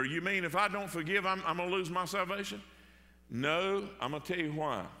believer. You mean if I don't forgive, I'm going to lose my salvation? No, I'm going to tell you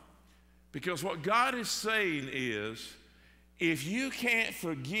why. Because what God is saying is, if you can't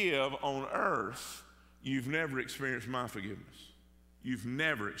forgive on earth, you've never experienced my forgiveness. You've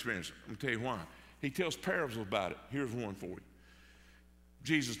never experienced it. I'm going to tell you why. He tells parables about it. Here's one for you.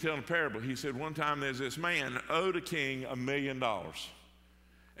 Jesus telling a parable. He said one time there's this man owed a king $1 million,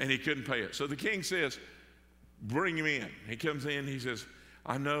 and he couldn't pay it. So the king says, bring him in. He comes in, he says,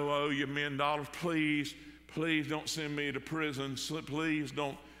 I know I owe you $1 million. Please don't send me to prison. Please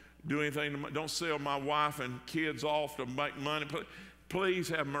don't do anything. Don't sell my wife and kids off to make money. Please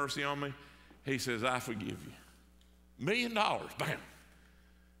have mercy on me. He says, I forgive you. $1 million, bam.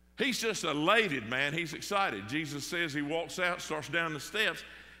 He's just elated, man. He's excited. Jesus says he walks out, starts down the steps.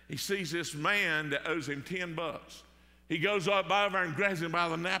 He sees this man that owes him $10. He goes up by over and grabs him by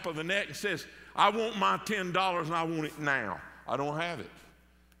the nape of the neck and says, I want my $10 and I want it now. I don't have it.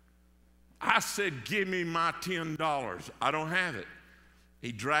 I said, give me my $10. I don't have it.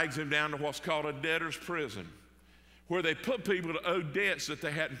 He drags him down to what's called a debtor's prison, where they put people to owe debts that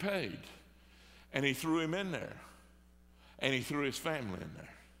they hadn't paid. And he threw him in there. And he threw his family in there.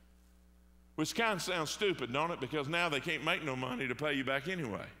 Which kind of sounds stupid, don't it? Because now they can't make no money to pay you back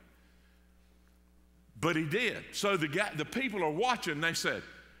anyway. But he did. So the people are watching.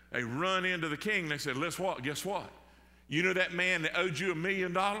 They run into the king. They said, guess what? You know that man that owed you $1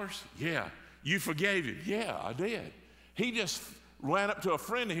 million? Yeah. You forgave him? Yeah, I did. He just ran up to a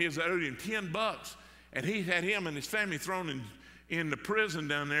friend of his that owed him $10, and he had him and his family thrown in the prison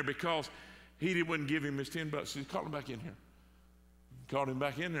down there because he wouldn't give him his $10. So he called him back in here. Called him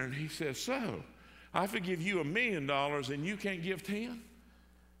back in there, and he says, so I forgive you $1 million and you can't give 10?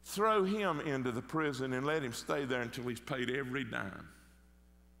 Throw him into the prison and let him stay there until he's paid every dime.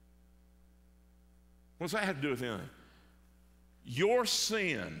 What's that have to do with anything? Your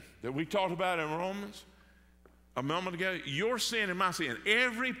sin that we talked about in Romans a moment ago, your sin and my sin,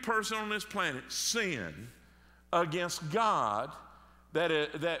 every person on this planet sinned against God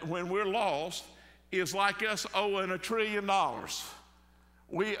that when we're lost is like us owing $1 trillion.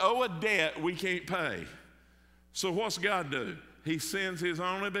 We owe a debt we can't pay. So what's God do? He sends His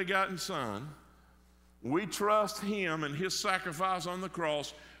only begotten Son. We trust Him and His sacrifice on the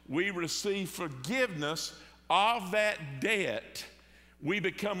cross. We receive forgiveness of that debt. We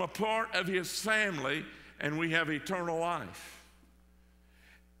become a part of His family, and we have eternal life.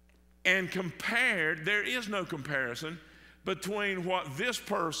 And there is no comparison between what this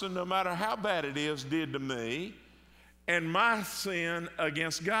person, no matter how bad it is, did to me and my sin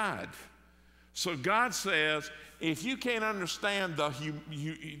against God. So God says, if you can't understand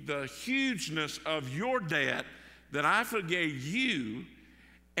the hugeness of your debt that I forgave you,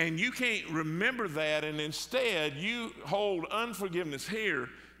 and you can't remember that, and instead you hold unforgiveness here,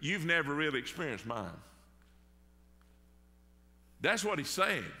 you've never really experienced mine. That's what He's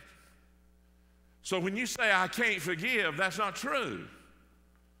saying. So when you say, I can't forgive, that's not true.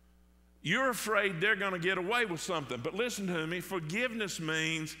 You're afraid they're going to get away with something. But listen to me, forgiveness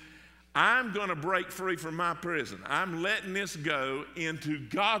means I'm going to break free from my prison. I'm letting this go into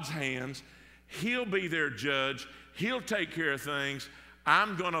God's hands. He'll be their judge. He'll take care of things.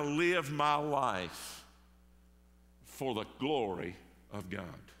 I'm going to live my life for the glory of God.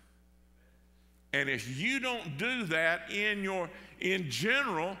 And if you don't do that in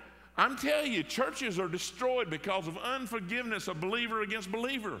general, I'm telling you, churches are destroyed because of unforgiveness of believer against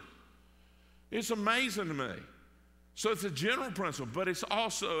believer. It's amazing to me. So it's a general principle, but it's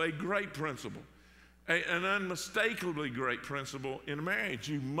also a great principle, an unmistakably great principle in a marriage.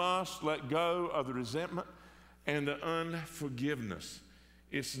 You must let go of the resentment and the unforgiveness.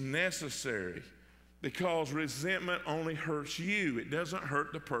 It's necessary because resentment only hurts you. It doesn't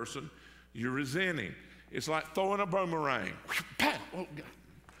hurt the person you're resenting. It's like throwing a boomerang. Oh, God.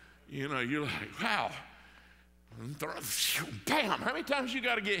 You know, you're like, wow. Bam. How many times you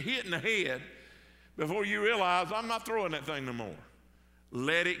got to get hit in the head before you realize I'm not throwing that thing no more?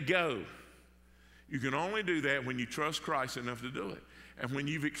 Let it go. You can only do that when you trust Christ enough to do it. And when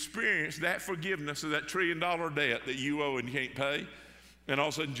you've experienced that forgiveness of that $1 trillion debt that you owe and you can't pay, and all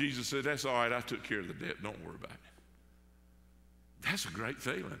of a sudden Jesus said, that's all right, I took care of the debt, don't worry about it. That's a great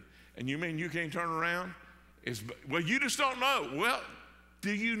feeling. And you mean you can't turn around? Well, you just don't know. Well,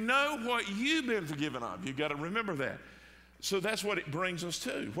 do you know what you've been forgiven of? You've got to remember that. So that's what it brings us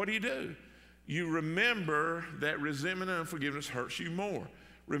to. What do? You remember that resentment and unforgiveness hurts you more.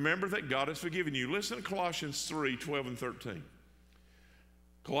 Remember that God has forgiven you. Listen to Colossians 3, 12 and 13.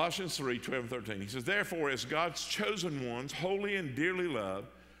 Colossians 3, 12 and 13. He says, therefore, as God's chosen ones, holy and dearly loved,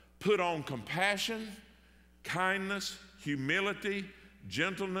 put on compassion, kindness, humility,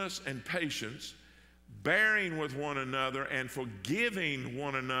 gentleness, and patience, bearing with one another and forgiving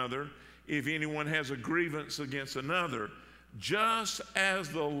one another if anyone has a grievance against another. Just as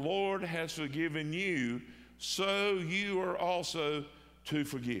the Lord has forgiven you, so you are also to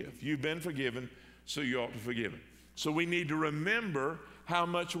forgive. You've been forgiven, so you ought to forgive. So we need to remember how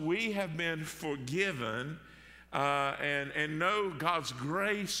much we have been forgiven and know God's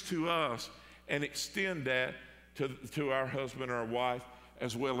grace to us and extend that to our husband or our wife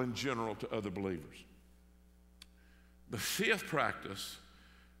as well in general to other believers. The fifth practice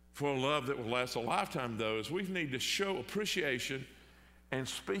for a love that will last a lifetime, though, is we need to show appreciation and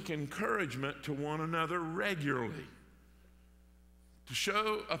speak encouragement to one another regularly. To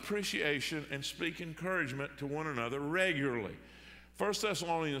show appreciation and speak encouragement to one another regularly. 1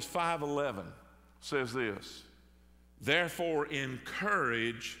 Thessalonians 5:11 says this, therefore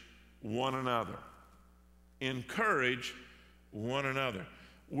encourage one another. Encourage one another.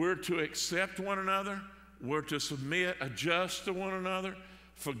 We're to accept one another. We're to submit, adjust to one another,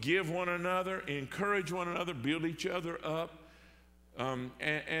 forgive one another, encourage one another, build each other up.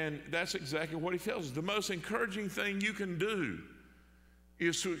 And that's exactly what he tells us. The most encouraging thing you can do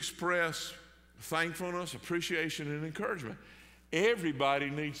is to express thankfulness, appreciation, and encouragement. Everybody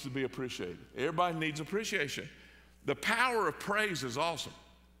needs to be appreciated. Everybody needs appreciation. The power of praise is awesome.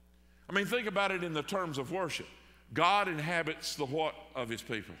 I mean, think about it in the terms of worship. God inhabits the what of his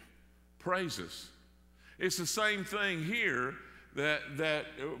people? Praises. It's the same thing here that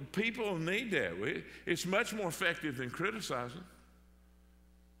people need that. It's much more effective than criticizing.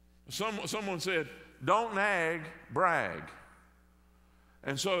 Someone said, don't nag, brag.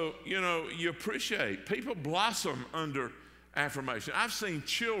 And so, you know, you appreciate. People blossom under affirmation. I've seen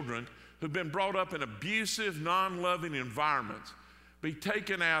children who've been brought up in abusive, non-loving environments be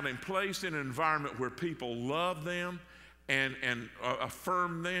taken out and placed in an environment where people love them and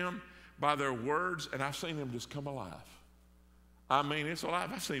affirm them by their words, and I've seen them just come alive. I mean, it's alive.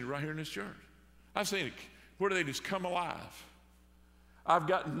 I've seen it right here in this church. I've seen it where they just come alive. I've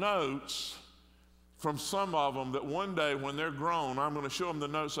got notes from some of them that one day when they're grown, I'm going to show them the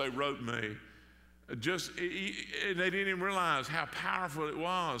notes they wrote me. They didn't even realize how powerful it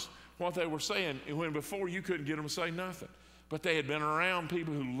was, what they were saying, when before you couldn't get them to say nothing. But they had been around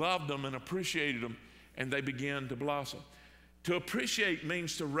people who loved them and appreciated them, and they began to blossom. To appreciate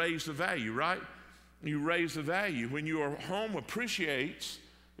means to raise the value, right? You raise the value. When your home appreciates,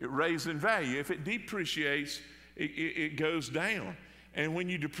 it raises in value. If it depreciates, it goes down. And when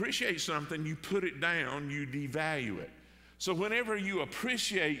you depreciate something, you put it down, you devalue it. So whenever you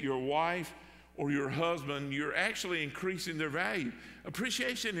appreciate your wife or your husband, you're actually increasing their value.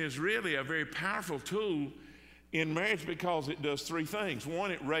 Appreciation is really a very powerful tool in marriage because it does three things.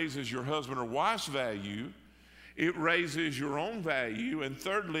 One, it raises your husband or wife's value. It raises your own value. And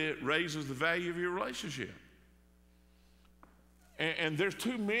thirdly, it raises the value of your relationship. And there's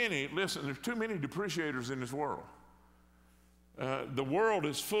too many, listen, there's too many depreciators in this world. The world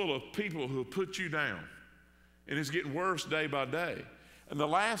is full of people who put you down. And it's getting worse day by day. And the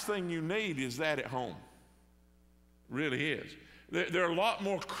last thing you need is that at home. It really is. There are a lot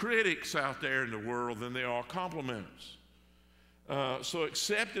more critics out there in the world than there are complimenters. So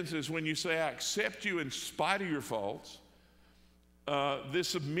acceptance is when you say, I accept you in spite of your faults. This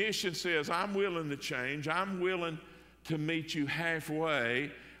submission says, I'm willing to change. I'm willing to meet you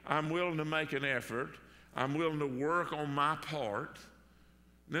halfway. I'm willing to make an effort. I'm willing to work on my part.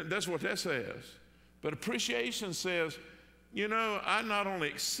 That's what that says. But appreciation says, you know, I not only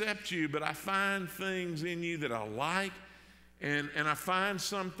accept you, but I find things in you that I like, and I find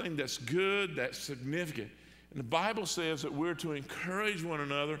something that's good, that's significant. And the Bible says that we're to encourage one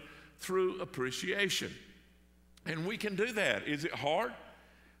another through appreciation. And we can do that. Is it hard?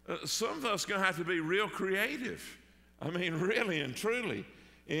 Some of us are going to have to be real creative. I mean, really and truly.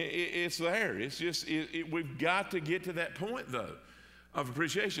 It's there. It's just, we've got to get to that point, though, of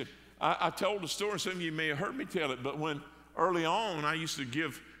appreciation. I told a story, some of you may have heard me tell it, but when early on I used to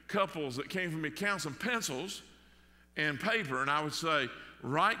give couples that came from me some pencils and paper, and I would say,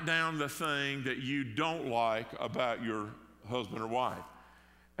 write down the thing that you don't like about your husband or wife.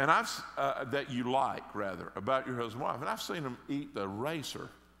 And that you like, rather, about your husband or wife. And I've seen them eat the eraser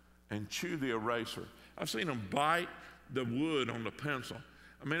and chew the eraser. I've seen them bite the wood on the pencil.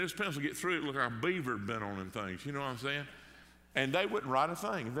 I mean, this pencil get through it, look like a beaver had been on them things. You know what I'm saying? And they wouldn't write a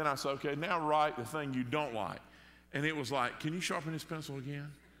thing. And then I said, okay, now write the thing you don't like. And it was like, can you sharpen this pencil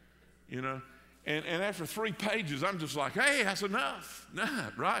again? You know? And after 3 pages, I'm just like, hey, that's enough.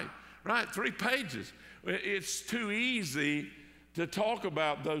 Nah, right, 3 pages. It's too easy to talk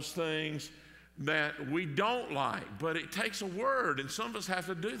about those things that we don't like, but it takes a word, and some of us have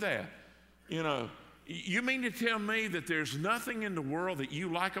to do that. You know, you mean to tell me that there's nothing in the world that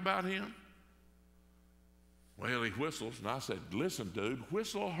you like about him? Well, he whistles, and I said, listen, dude,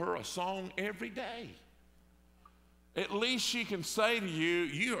 whistle her a song every day. At least she can say to you,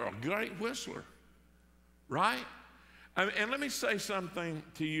 you're a great whistler, right? And let me say something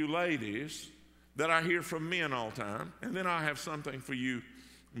to you ladies that I hear from men all the time, and then I have something for you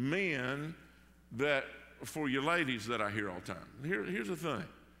men for you ladies that I hear all the time. Here's the thing.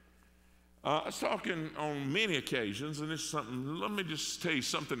 I was talking on many occasions, and this is something, let me just tell you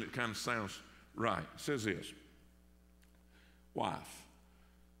something that kind of sounds right. It says this, wife,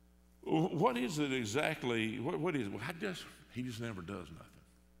 what is it exactly, what is it? Well, he just never does nothing.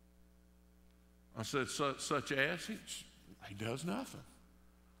 I said, such as, he does nothing.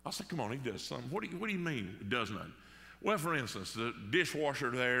 I said, come on, he does something. What do you mean he does nothing? Well, for instance, the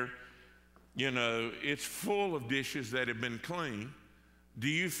dishwasher there, you know, it's full of dishes that have been cleaned. Do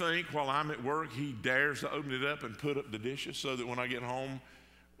you think while I'm at work he dares to open it up and put up the dishes so that when I get home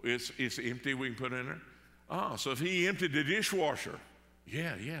it's empty, we can put it in there? Oh, so if he emptied the dishwasher,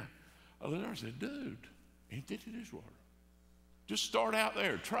 yeah. I said, dude, empty the dishwasher. Just start out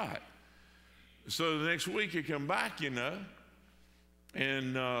there, try it. So the next week he come back, you know,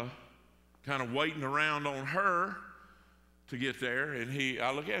 and kind of waiting around on her to get there. And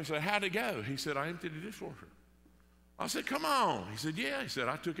I look at him and say, how'd it go? He said, I emptied the dishwasher. I said, come on. He said, yeah. He said,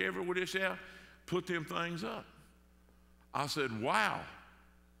 I took every dish out, put them things up. I said, wow.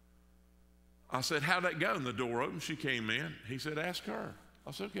 I said, how'd that go? And the door opened. She came in. He said, ask her.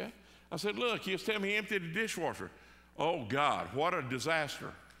 I said, okay. I said, look, he was telling me he emptied the dishwasher. Oh, God, what a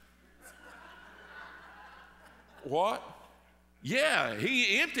disaster. What? Yeah,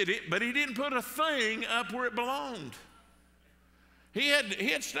 he emptied it, but he didn't put a thing up where it belonged. He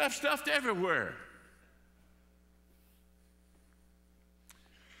had stuff stuffed everywhere.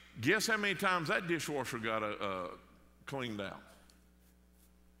 Guess how many times that dishwasher got cleaned out?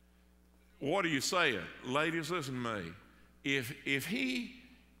 What are you saying? Ladies, listen to me. If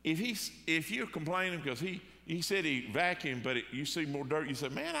you're complaining because he said he vacuumed, but you see more dirt, you say,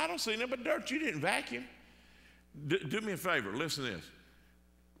 man, I don't see nothing but dirt. You didn't vacuum. Do me a favor, listen to this.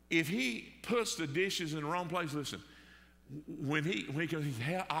 If he puts the dishes in the wrong place, listen, when he goes,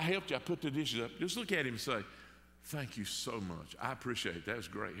 I helped you, I put the dishes up, just look at him and say, thank you so much. I appreciate it. That was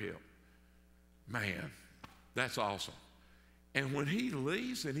great help. Man, that's awesome. And when he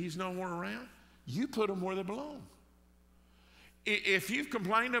leaves and he's nowhere around, you put them where they belong. If you've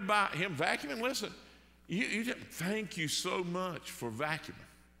complained about him vacuuming, listen, you thank you so much for vacuuming.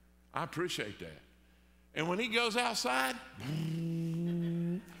 I appreciate that. And when he goes outside,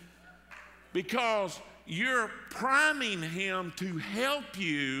 because you're priming him to help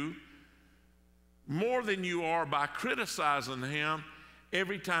you more than you are by criticizing him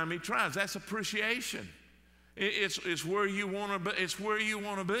every time he tries. That's appreciation. It's where you want to be. It's where you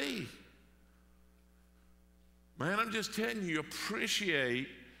want to be. Man, I'm just telling you, appreciate,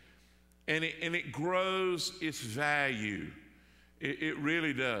 and it grows its value. It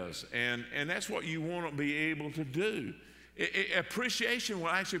really does. And that's what you want to be able to do. Appreciation will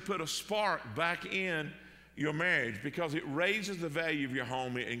actually put a spark back in your marriage because it raises the value of your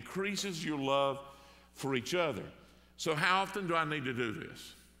home. It increases your love for each other. So how often do I need to do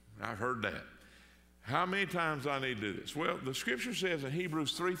this? I've heard that. How many times do I need to do this? Well, the scripture says in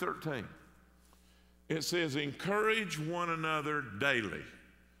Hebrews 3:13, it says, encourage one another daily.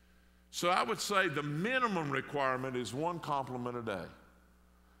 So I would say the minimum requirement is one compliment a day.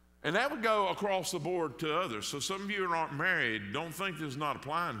 And that would go across the board to others. So some of you who aren't married, don't think this is not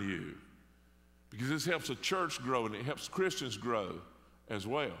applying to you, because this helps the church grow and it helps Christians grow as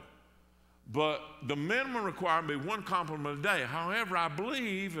well. But the minimum requirement would be one compliment a day. However, I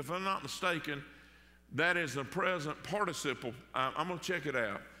believe, if I'm not mistaken, that is the present participle. I'm going to check it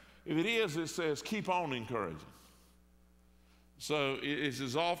out. If it is, it says keep on encouraging. So it's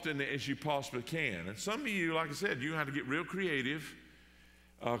as often as you possibly can. And some of you, like I said, you have to get real creative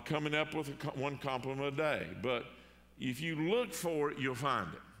coming up with one compliment a day. But if you look for it, you'll find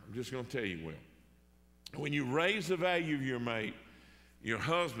it. I'm just going to tell you, Will. When you raise the value of your mate, your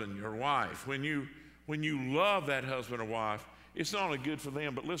husband, your wife, when you love that husband or wife, it's not only good for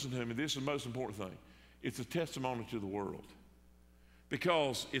them, but listen to me, this is the most important thing. It's a testimony to the world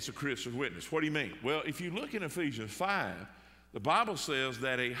because it's a Christian witness. What do you mean? Well, if you look in Ephesians 5, the Bible says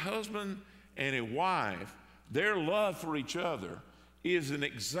that a husband and a wife, their love for each other is an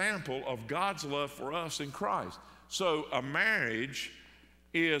example of God's love for us in Christ. So a marriage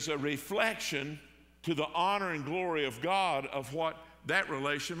is a reflection to the honor and glory of God of what that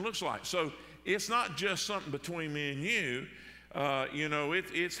relation looks like. So it's not just something between me and you,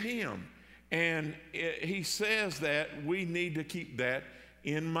 it's him. And he says that we need to keep that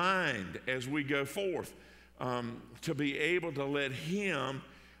in mind as we go forth, to be able to let him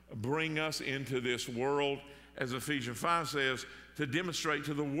bring us into this world, as Ephesians 5 says, to demonstrate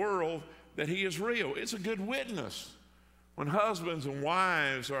to the world that he is real. It's a good witness when husbands and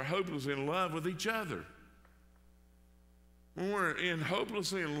wives are hopelessly in love with each other. When we're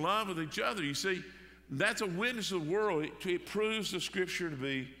hopelessly in love with each other, you see, that's a witness to the world. It proves the scripture to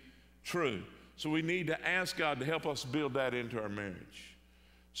be true. So we need to ask God to help us build that into our marriage.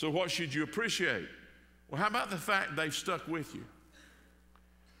 So what should you appreciate? Well, how about the fact they've stuck with you?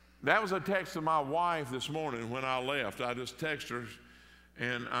 That was a text to my wife this morning when I left. I just texted her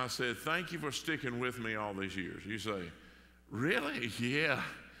and I said, thank you for sticking with me all these years. You say, really? Yeah.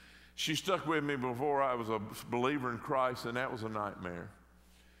 She stuck with me before I was a believer in Christ, and that was a nightmare.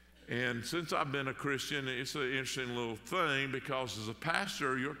 And since I've been a Christian, it's an interesting little thing because as a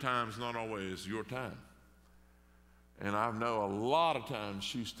pastor, your time's not always your time. And I know a lot of times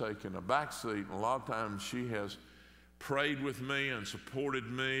she's taken a back seat, and a lot of times she has prayed with me and supported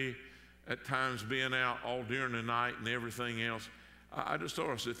me, at times being out all during the night and everything else. I just told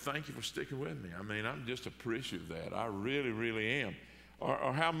her, I said, thank you for sticking with me. I mean, I'm just appreciative of that. I really, really am.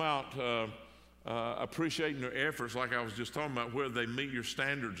 Or how about appreciating their efforts, like I was just talking about, whether they meet your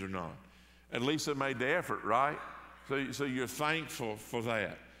standards or not. At least they made the effort, right? So you're thankful for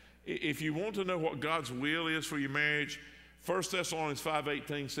that. If you want to know what God's will is for your marriage, 1 Thessalonians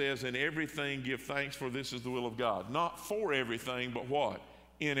 5:18 says, in everything give thanks, for this is the will of God. Not for everything, but what?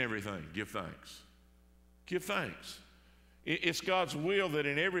 In everything, give thanks. Give thanks. It's God's will that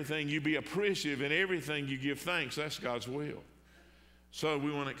in everything you be appreciative, in everything you give thanks. That's God's will. So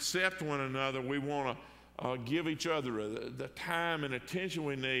we want to accept one another. We want to give each other the time and attention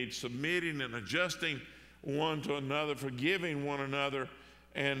we need, submitting and adjusting one to another, forgiving one another,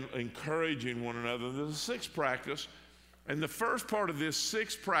 and encouraging one another. There's a sixth practice, and the first part of this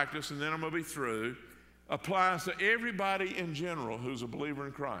sixth practice, and then I'm going to be through, applies to everybody in general who's a believer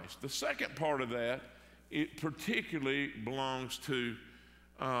in Christ. The second part of that, it particularly belongs to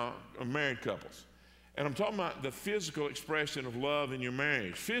married couples. And I'm talking about the physical expression of love in your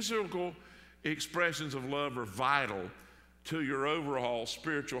marriage. Physical expressions of love are vital to your overall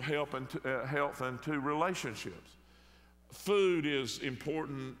spiritual health and to relationships. Food is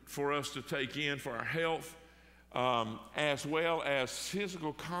important for us to take in for our health, as well as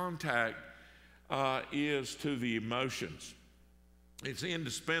physical contact is to the emotions. It's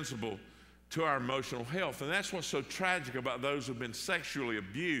indispensable to our emotional health. And that's what's so tragic about those who've been sexually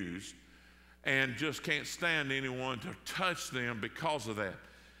abused and just can't stand anyone to touch them because of that.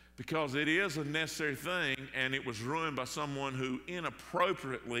 Because it is a necessary thing, and it was ruined by someone who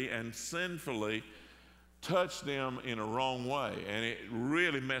inappropriately and sinfully touched them in a wrong way, and it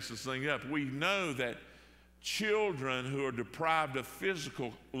really messes things up. We know that children who are deprived of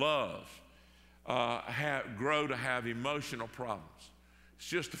physical love grow to have emotional problems. It's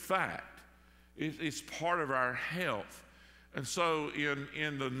just a fact. It's part of our health. And so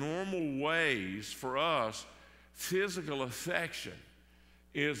in the normal ways for us physical affection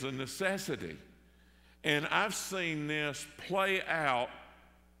is a necessity. And I've seen this play out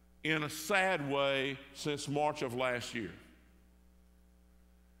in a sad way since March of last year.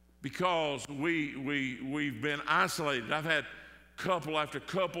 Because we've been isolated. I've had couple after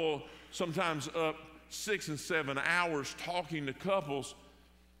couple, sometimes up 6 and 7 hours talking to couples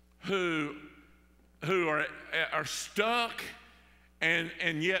who are stuck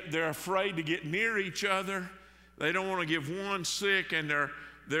and yet they're afraid to get near each other. They don't want to give one sick, and they're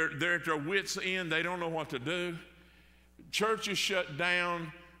at their wits' end. They don't know what to do. Churches shut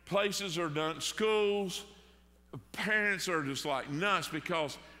down, places are done, schools, parents are just like nuts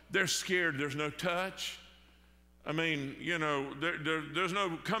because they're scared there's no touch. I mean, you know, there's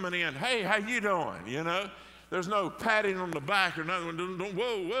no coming in, hey, how you doing, you know? There's no patting on the back or nothing.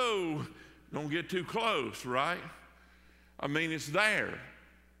 Whoa, don't get too close, right? I mean, it's there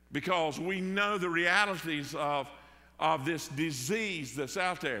because we know the realities of this disease that's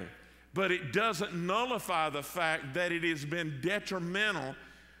out there. But it doesn't nullify the fact that it has been detrimental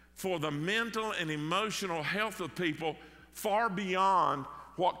for the mental and emotional health of people far beyond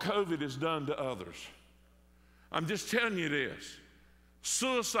what COVID has done to others. I'm just telling you this.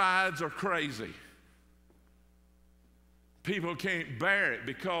 Suicides are crazy. People can't bear it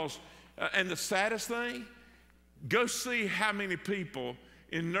because, and the saddest thing, go see how many people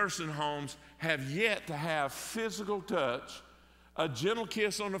in nursing homes have yet to have physical touch, a gentle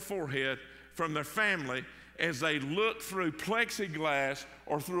kiss on the forehead from their family as they look through plexiglass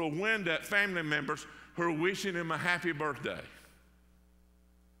or through a window at family members who are wishing them a happy birthday.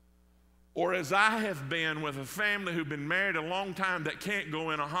 Or as I have been with a family who've been married a long time that can't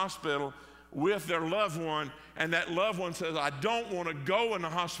go in a hospital with their loved one, and that loved one says, I don't want to go in the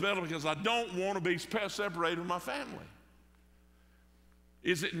hospital because I don't want to be separated from my family.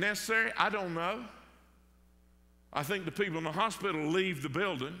 Is it necessary? I don't know. I think the people in the hospital leave the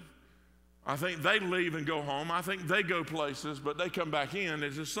building. I think they leave and go home. I think they go places, but they come back in.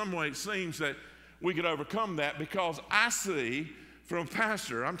 There's just some way it seems that we could overcome that because I see from a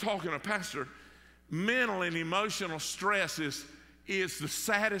pastor, I'm talking a pastor, mental and emotional stress is the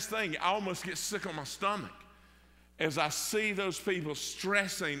saddest thing. I almost get sick on my stomach as I see those people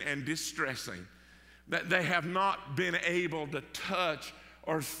stressing and distressing, that they have not been able to touch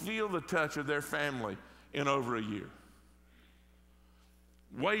or feel the touch of their family in over a year.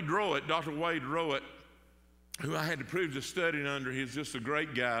 Dr. Wade Rowett, who I had the privilege of studying under, he's just a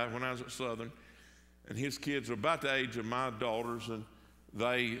great guy when I was at Southern. And his kids are about the age of my daughters, and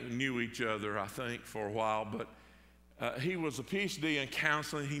they knew each other, I think, for a while. But he was a PhD in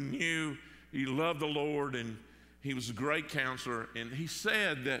counseling. He loved the Lord, and he was a great counselor. And he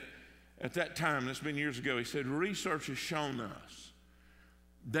said that at that time, and it's been years ago, he said, research has shown us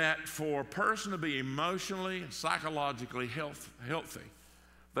that for a person to be emotionally and psychologically healthy,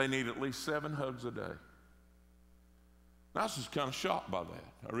 they need at least 7 hugs a day. I was just kind of shocked by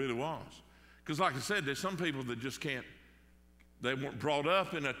that. I really was. Because like I said, there's some people that just can't, they weren't brought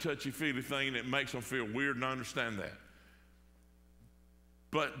up in a touchy-feely thing and it makes them feel weird, and I understand that.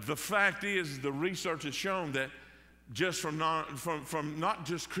 But the fact is, the research has shown that just from not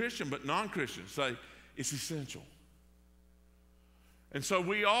just Christian, but non-Christians say it's essential. And so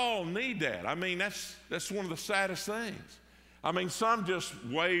we all need that. I mean, that's one of the saddest things. I mean, some just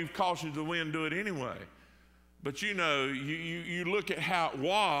wave caution to the wind and do it anyway. But you know, you look at how it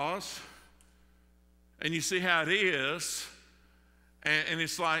was, and you see how it is, and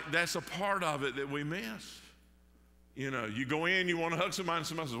it's like that's a part of it that we miss. You know, you go in, you want to hug somebody, and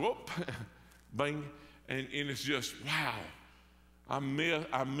somebody says, whoop, bang, and it's just, wow, I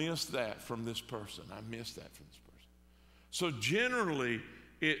miss that from this person. I miss that from this person. So generally,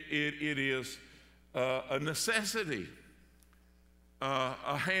 it is a necessity.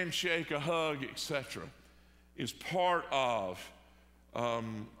 A handshake, a hug, etc., is part of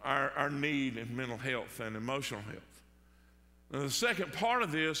our need in mental health and emotional health. Now, the second part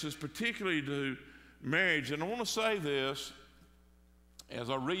of this is particularly to marriage, and I want to say this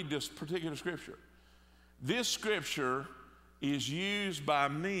as I read this particular scripture. This scripture is used by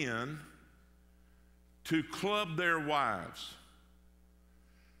men to club their wives.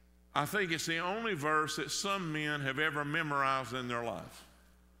 I think it's the only verse that some men have ever memorized in their life.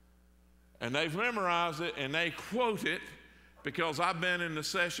 And they've memorized it and they quote it, because I've been in the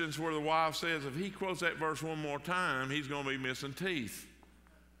sessions where the wife says if he quotes that verse one more time, he's going to be missing teeth.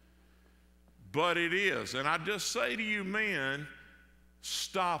 But it is. And I just say to you men,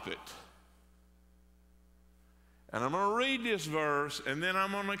 stop it. And I'm going to read this verse and then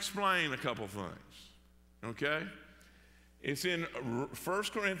I'm going to explain a couple things. Okay? It's in 1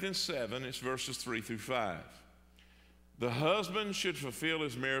 Corinthians 7, it's verses 3 through 5. The husband should fulfill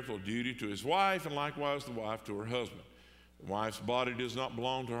his marital duty to his wife, and likewise the wife to her husband. The wife's body does not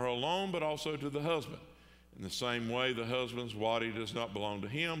belong to her alone, but also to the husband. In the same way, the husband's body does not belong to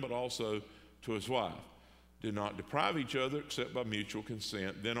him, but also to his wife. Do not deprive each other except by mutual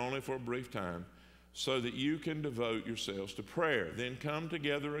consent, then only for a brief time, so that you can devote yourselves to prayer. Then come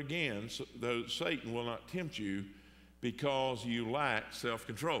together again, though Satan will not tempt you because you lack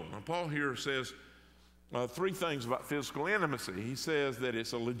self-control. Now, Paul here says three things about physical intimacy. He says that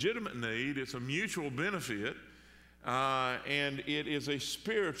it's a legitimate need, it's a mutual benefit, and it is a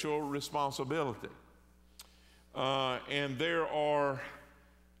spiritual responsibility. And there are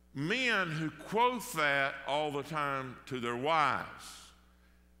men who quote that all the time to their wives,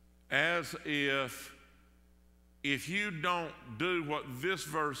 as if you don't do what this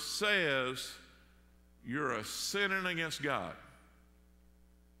verse says, you're sinning against God.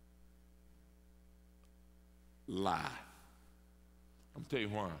 Lie. I'm tell you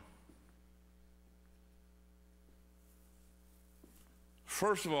why.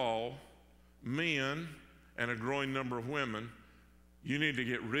 First of all, men and a growing number of women, you need to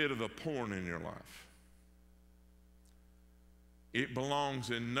get rid of the porn in your life. It belongs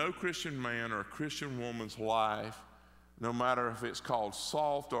in no Christian man or Christian woman's life, no matter if it's called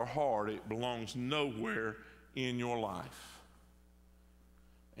soft or hard. It belongs nowhere in your life.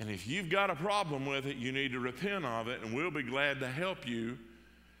 And if you've got a problem with it, you need to repent of it, and we'll be glad to help you,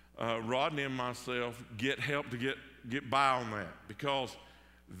 Rodney and myself, get help to get by on that, because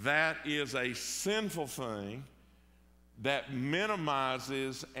that is a sinful thing that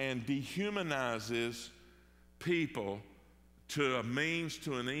minimizes and dehumanizes people to a means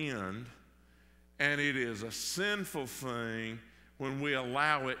to an end, and it is a sinful thing when we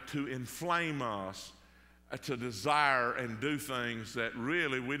allow it to inflame us to desire and do things that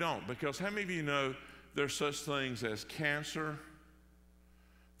really we don't. Because how many of you know there's such things as cancer?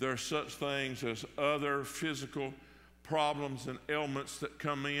 There are such things as other physical problems and ailments that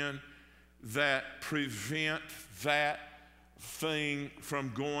come in that prevent that thing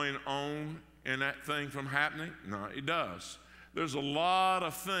from going on and that thing from happening? No, it does. There's a lot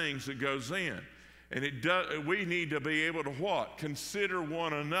of things that goes in. And we need to be able to what? Consider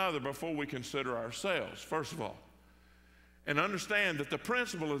one another before we consider ourselves, first of all. And understand that the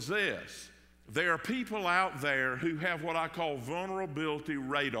principle is this. There are people out there who have what I call vulnerability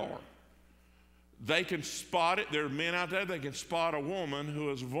radar. They can spot it. There are men out there, they can spot a woman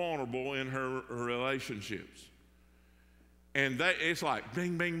who is vulnerable in her relationships. And it's like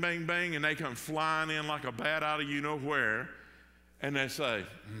bing, bing, bang, bang, and they come flying in like a bat out of you know where, and they say,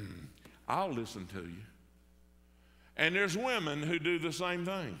 I'll listen to you. And there's women who do the same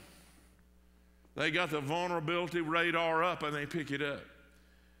thing. They got the vulnerability radar up and they pick it up.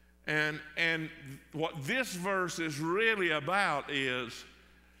 And what this verse is really about is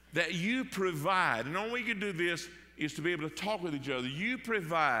that you provide, and the only way you can do this is to be able to talk with each other. You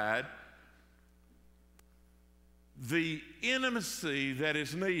provide the intimacy that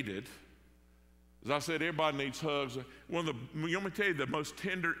is needed. As I said, everybody needs hugs. You want me to tell you the most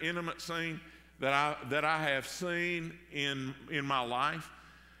tender, intimate scene that I have seen in my life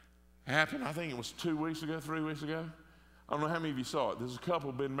happened, I think it was 2 weeks ago, 3 weeks ago. I don't know how many of you saw it. There's a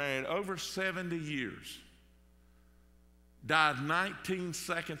couple been married over 70 years. Died 19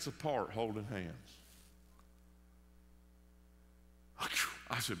 seconds apart holding hands.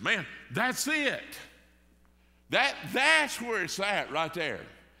 I said, man, that's it. That's where it's at right there.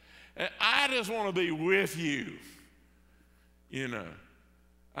 And I just want to be with you, you know.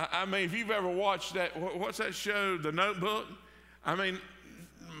 I mean, if you've ever watched that, what's that show, The Notebook? I mean,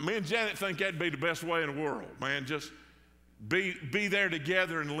 me and Janet think that'd be the best way in the world, man. Just be there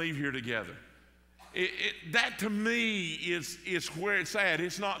together and leave here together. That to me is where it's at.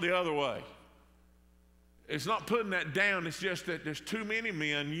 It's not the other way. It's not putting that down. It's just that there's too many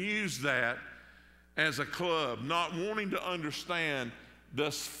men use that as a club, not wanting to understand the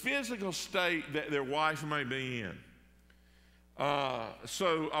physical state that their wife may be in.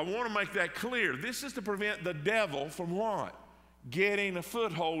 So I want to make that clear. This is to prevent the devil from what? Getting a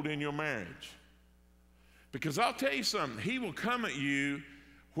foothold in your marriage. Because I'll tell you something, he will come at you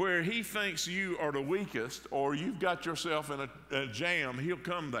where he thinks you are the weakest or you've got yourself in a jam. He'll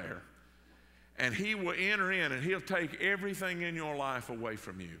come there and he will enter in and he'll take everything in your life away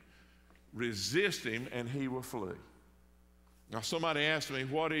from you. Resist him and he will flee. Now somebody asked me,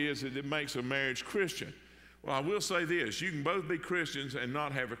 what is it that makes a marriage Christian? Well, I will say this, you can both be Christians and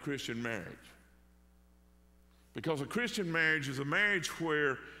not have a Christian marriage. Because a Christian marriage is a marriage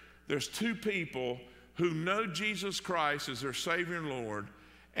where there's two people who know Jesus Christ as their Savior and Lord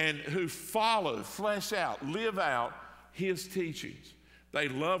and who follow, flesh out, live out his teachings. They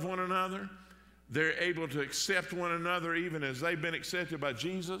love one another. They're able to accept one another even as they've been accepted by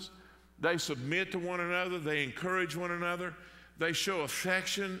Jesus. They submit to one another. They encourage one another. They show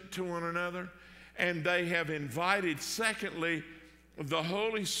affection to one another. And they have invited, secondly, the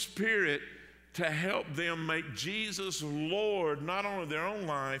Holy Spirit to help them make Jesus Lord, not only of their own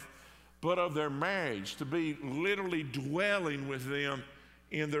life, but of their marriage, to be literally dwelling with them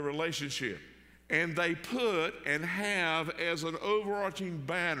in their relationship. And they put and have as an overarching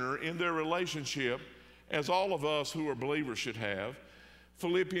banner in their relationship, as all of us who are believers should have,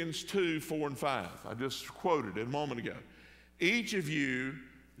 Philippians 2, 4, and 5. I just quoted it a moment ago. Each of you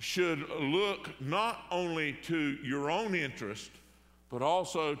should look not only to your own interest, but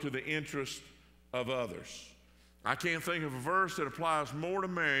also to the interest of others. I can't think of a verse that applies more to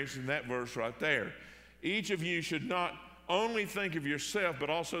marriage than that verse right there. Each of you should not only think of yourself, but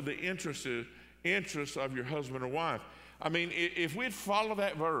also the interests of your husband or wife. I mean, if we'd follow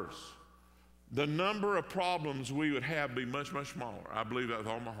that verse, the number of problems we would have be much, much smaller. I believe that with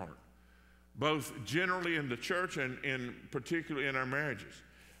all my heart. Both generally in the church and particularly in our marriages.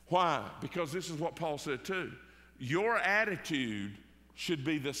 Why? Because this is what Paul said too. Your attitude should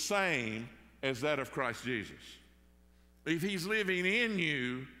be the same as that of Christ Jesus. If he's living in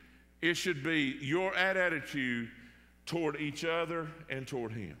you, it should be your attitude toward each other and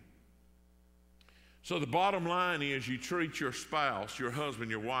toward him. So the bottom line is you treat your spouse, your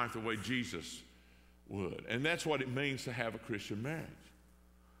husband, your wife the way Jesus would. And that's what it means to have a Christian marriage.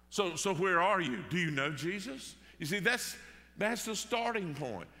 So where are you? Do you know Jesus? You see, that's the starting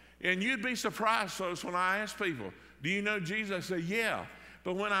point. And you'd be surprised, folks, when I ask people, do you know Jesus? I say, yeah.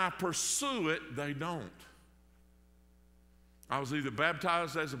 But when I pursue it, they don't. I was either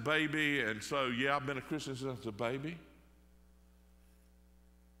baptized as a baby, and so, yeah, I've been a Christian since a baby.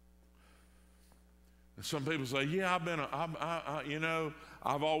 And some people say, yeah,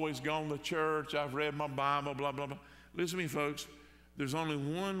 I've always gone to church, I've read my Bible, blah, blah, blah. Listen to me, folks. There's only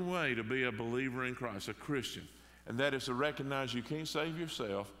one way to be a believer in Christ, a Christian, and that is to recognize you can't save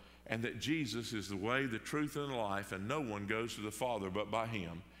yourself and that Jesus is the way, the truth, and the life, and no one goes to the Father but by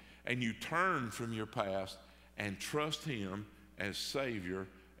him. And you turn from your past and trust him as Savior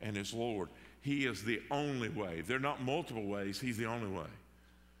and as Lord. He is the only way. There are not multiple ways. He's the only way.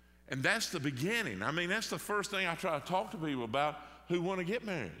 And that's the beginning. I mean, that's the first thing I try to talk to people about who want to get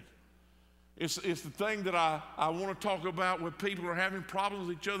married. It's the thing that I want to talk about with people who are having problems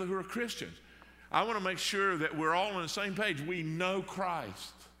with each other who are Christians. I want to make sure that we're all on the same page. We know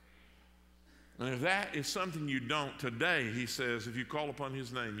Christ. And if that is something you don't, today, he says, if you call upon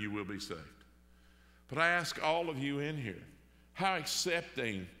his name, you will be saved. But I ask all of you in here, how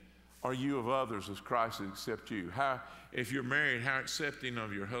accepting are you of others as Christ accepts you? If you're married, how accepting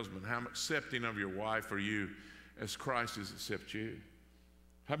of your husband, how accepting of your wife are you as Christ has accepted you?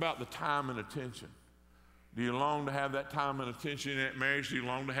 How about the time and attention? Do you long to have that time and attention in that marriage? Do you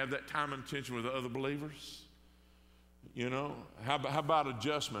long to have that time and attention with other believers? You know, how about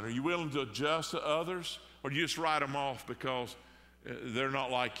adjustment? Are you willing to adjust to others, or do you just write them off because they're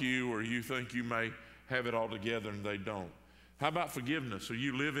not like you, or you think you may have it all together and they don't? How about forgiveness? Are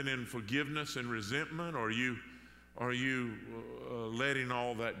you living in forgiveness and resentment, or are you letting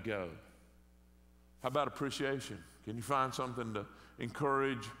all that go? How about appreciation? Can you find something to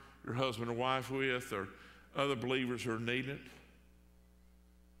encourage your husband or wife with, or other believers who are needing it?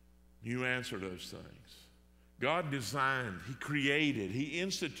 You answer those things. God designed, he created, he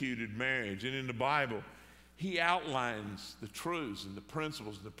instituted marriage. And in the Bible, he outlines the truths and the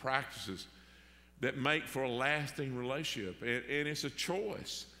principles and the practices that make for a lasting relationship. And it's a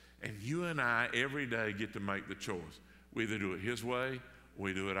choice. And you and I every day get to make the choice. We either do it his way,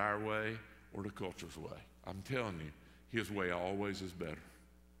 we do it our way, or the culture's way. I'm telling you, his way always is better.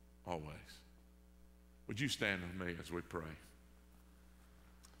 Always. Would you stand with me as we pray?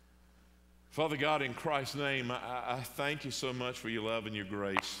 Father God, in Christ's name, I thank you so much for your love and your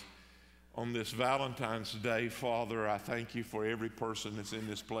grace. On this Valentine's Day, Father, I thank you for every person that's in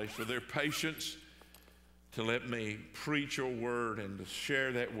this place, for their patience to let me preach your word and to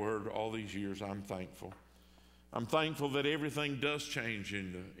share that word all these years. I'm thankful. I'm thankful that everything does change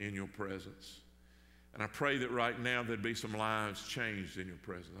in your presence. And I pray that right now there'd be some lives changed in your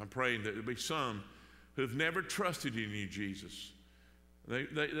presence. I'm praying that there'd be some who've never trusted in you, Jesus.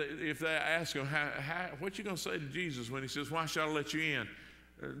 If they ask them, what you going to say to Jesus when he says, why shall I let you in?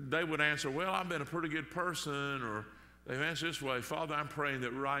 They would answer, well, I've been a pretty good person. Or they've answered this way, Father, I'm praying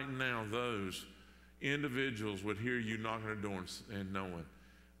that right now those individuals would hear you knocking on the door and knowing,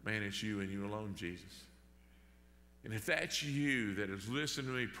 man, it's you and you alone, Jesus. And if that's you that is listening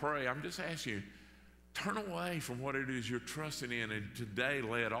to me pray, I'm just asking you, Turn away from what it is you're trusting in, and today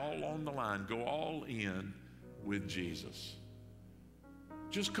lay it all on the line. Go all in with Jesus.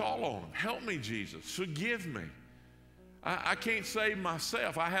 Just call on him. Help me, Jesus. Forgive me. I can't save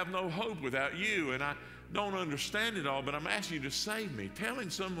myself. I have no hope without you, and I don't understand it all, but I'm asking you to save me. Tell him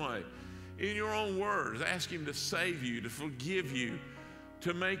some way, in your own words. Ask him to save you, to forgive you,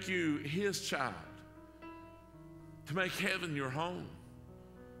 to make you his child, to make heaven your home.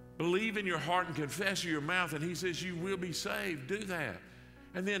 Believe in your heart and confess with your mouth, and he says you will be saved. Do that.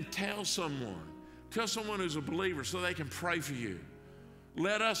 And then tell someone who's a believer so they can pray for you.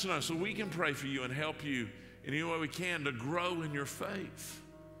 Let us know so we can pray for you and help you in any way we can to grow in your faith.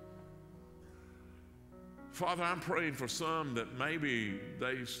 Father, I'm praying for some that maybe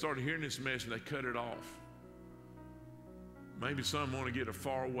they started hearing this message and they cut it off. Maybe some want to get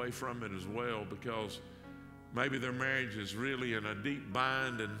far away from it as well because maybe their marriage is really in a deep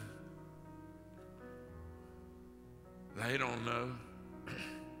bind and they don't know.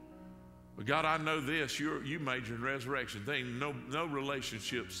 But God, I know this. You major in resurrection. There ain't no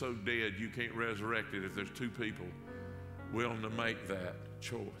relationship so dead you can't resurrect it if there's two people willing to make that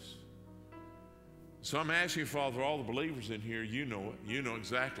choice. So I'm asking you, Father, all the believers in here, you know it. You know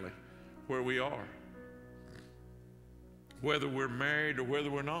exactly where we are. Whether we're married or whether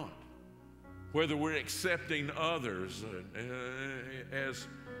we're not. Whether we're accepting others as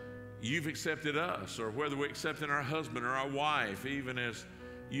you've accepted us, or whether we're accepting our husband or our wife, even as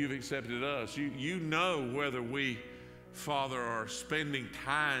you've accepted us. You know whether we, Father, are spending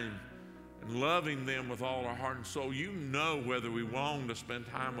time and loving them with all our heart and soul. You know whether we long to spend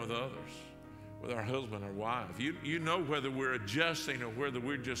time with others, with our husband or wife. You know whether we're adjusting or whether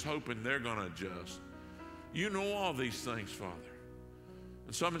we're just hoping they're going to adjust. You know all these things, Father.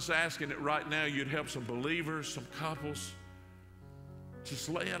 And so I'm just asking that right now you'd help some believers, some couples, just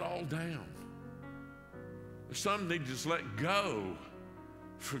lay it all down. Some need to just let go,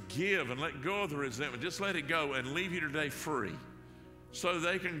 forgive, and let go of the resentment. Just let it go and leave you today free so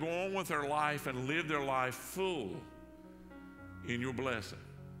they can go on with their life and live their life full in your blessing.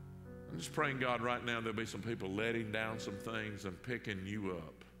 I'm just praying, God, right now there'll be some people letting down some things and picking you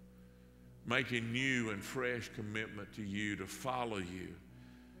up, making new and fresh commitment to you, to follow you.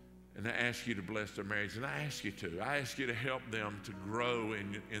 And I ask you to bless their marriage. And I ask you to help them to grow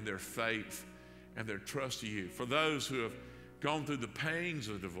in their faith and their trust in you. For those who have gone through the pains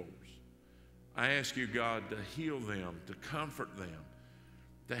of divorce, I ask you, God, to heal them, to comfort them,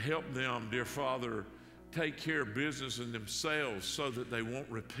 to help them, dear Father, take care of business in themselves so that they won't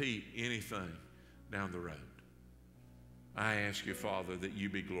repeat anything down the road. I ask you, Father, that you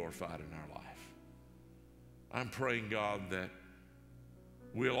be glorified in our life. I'm praying, God, that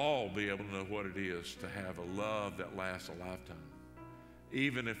we'll all be able to know what it is to have a love that lasts a lifetime.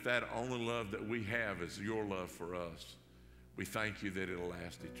 Even if that only love that we have is your love for us, we thank you that it'll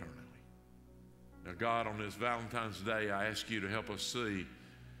last eternally. Now, God, on this Valentine's Day, I ask you to help us see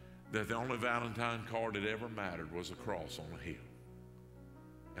that the only Valentine card that ever mattered was a cross on a hill.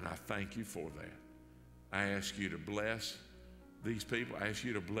 And I thank you for that. I ask you to bless these people. I ask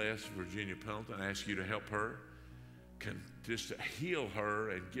you to bless Virginia Pendleton. I ask you to help her, just to heal her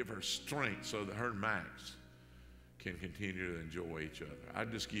and give her strength so that her and Max can continue to enjoy each other. I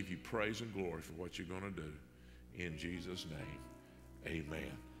just give you praise and glory for what you're going to do. In Jesus' name,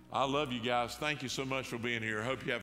 amen. I love you guys. Thank you so much for being here. I hope you have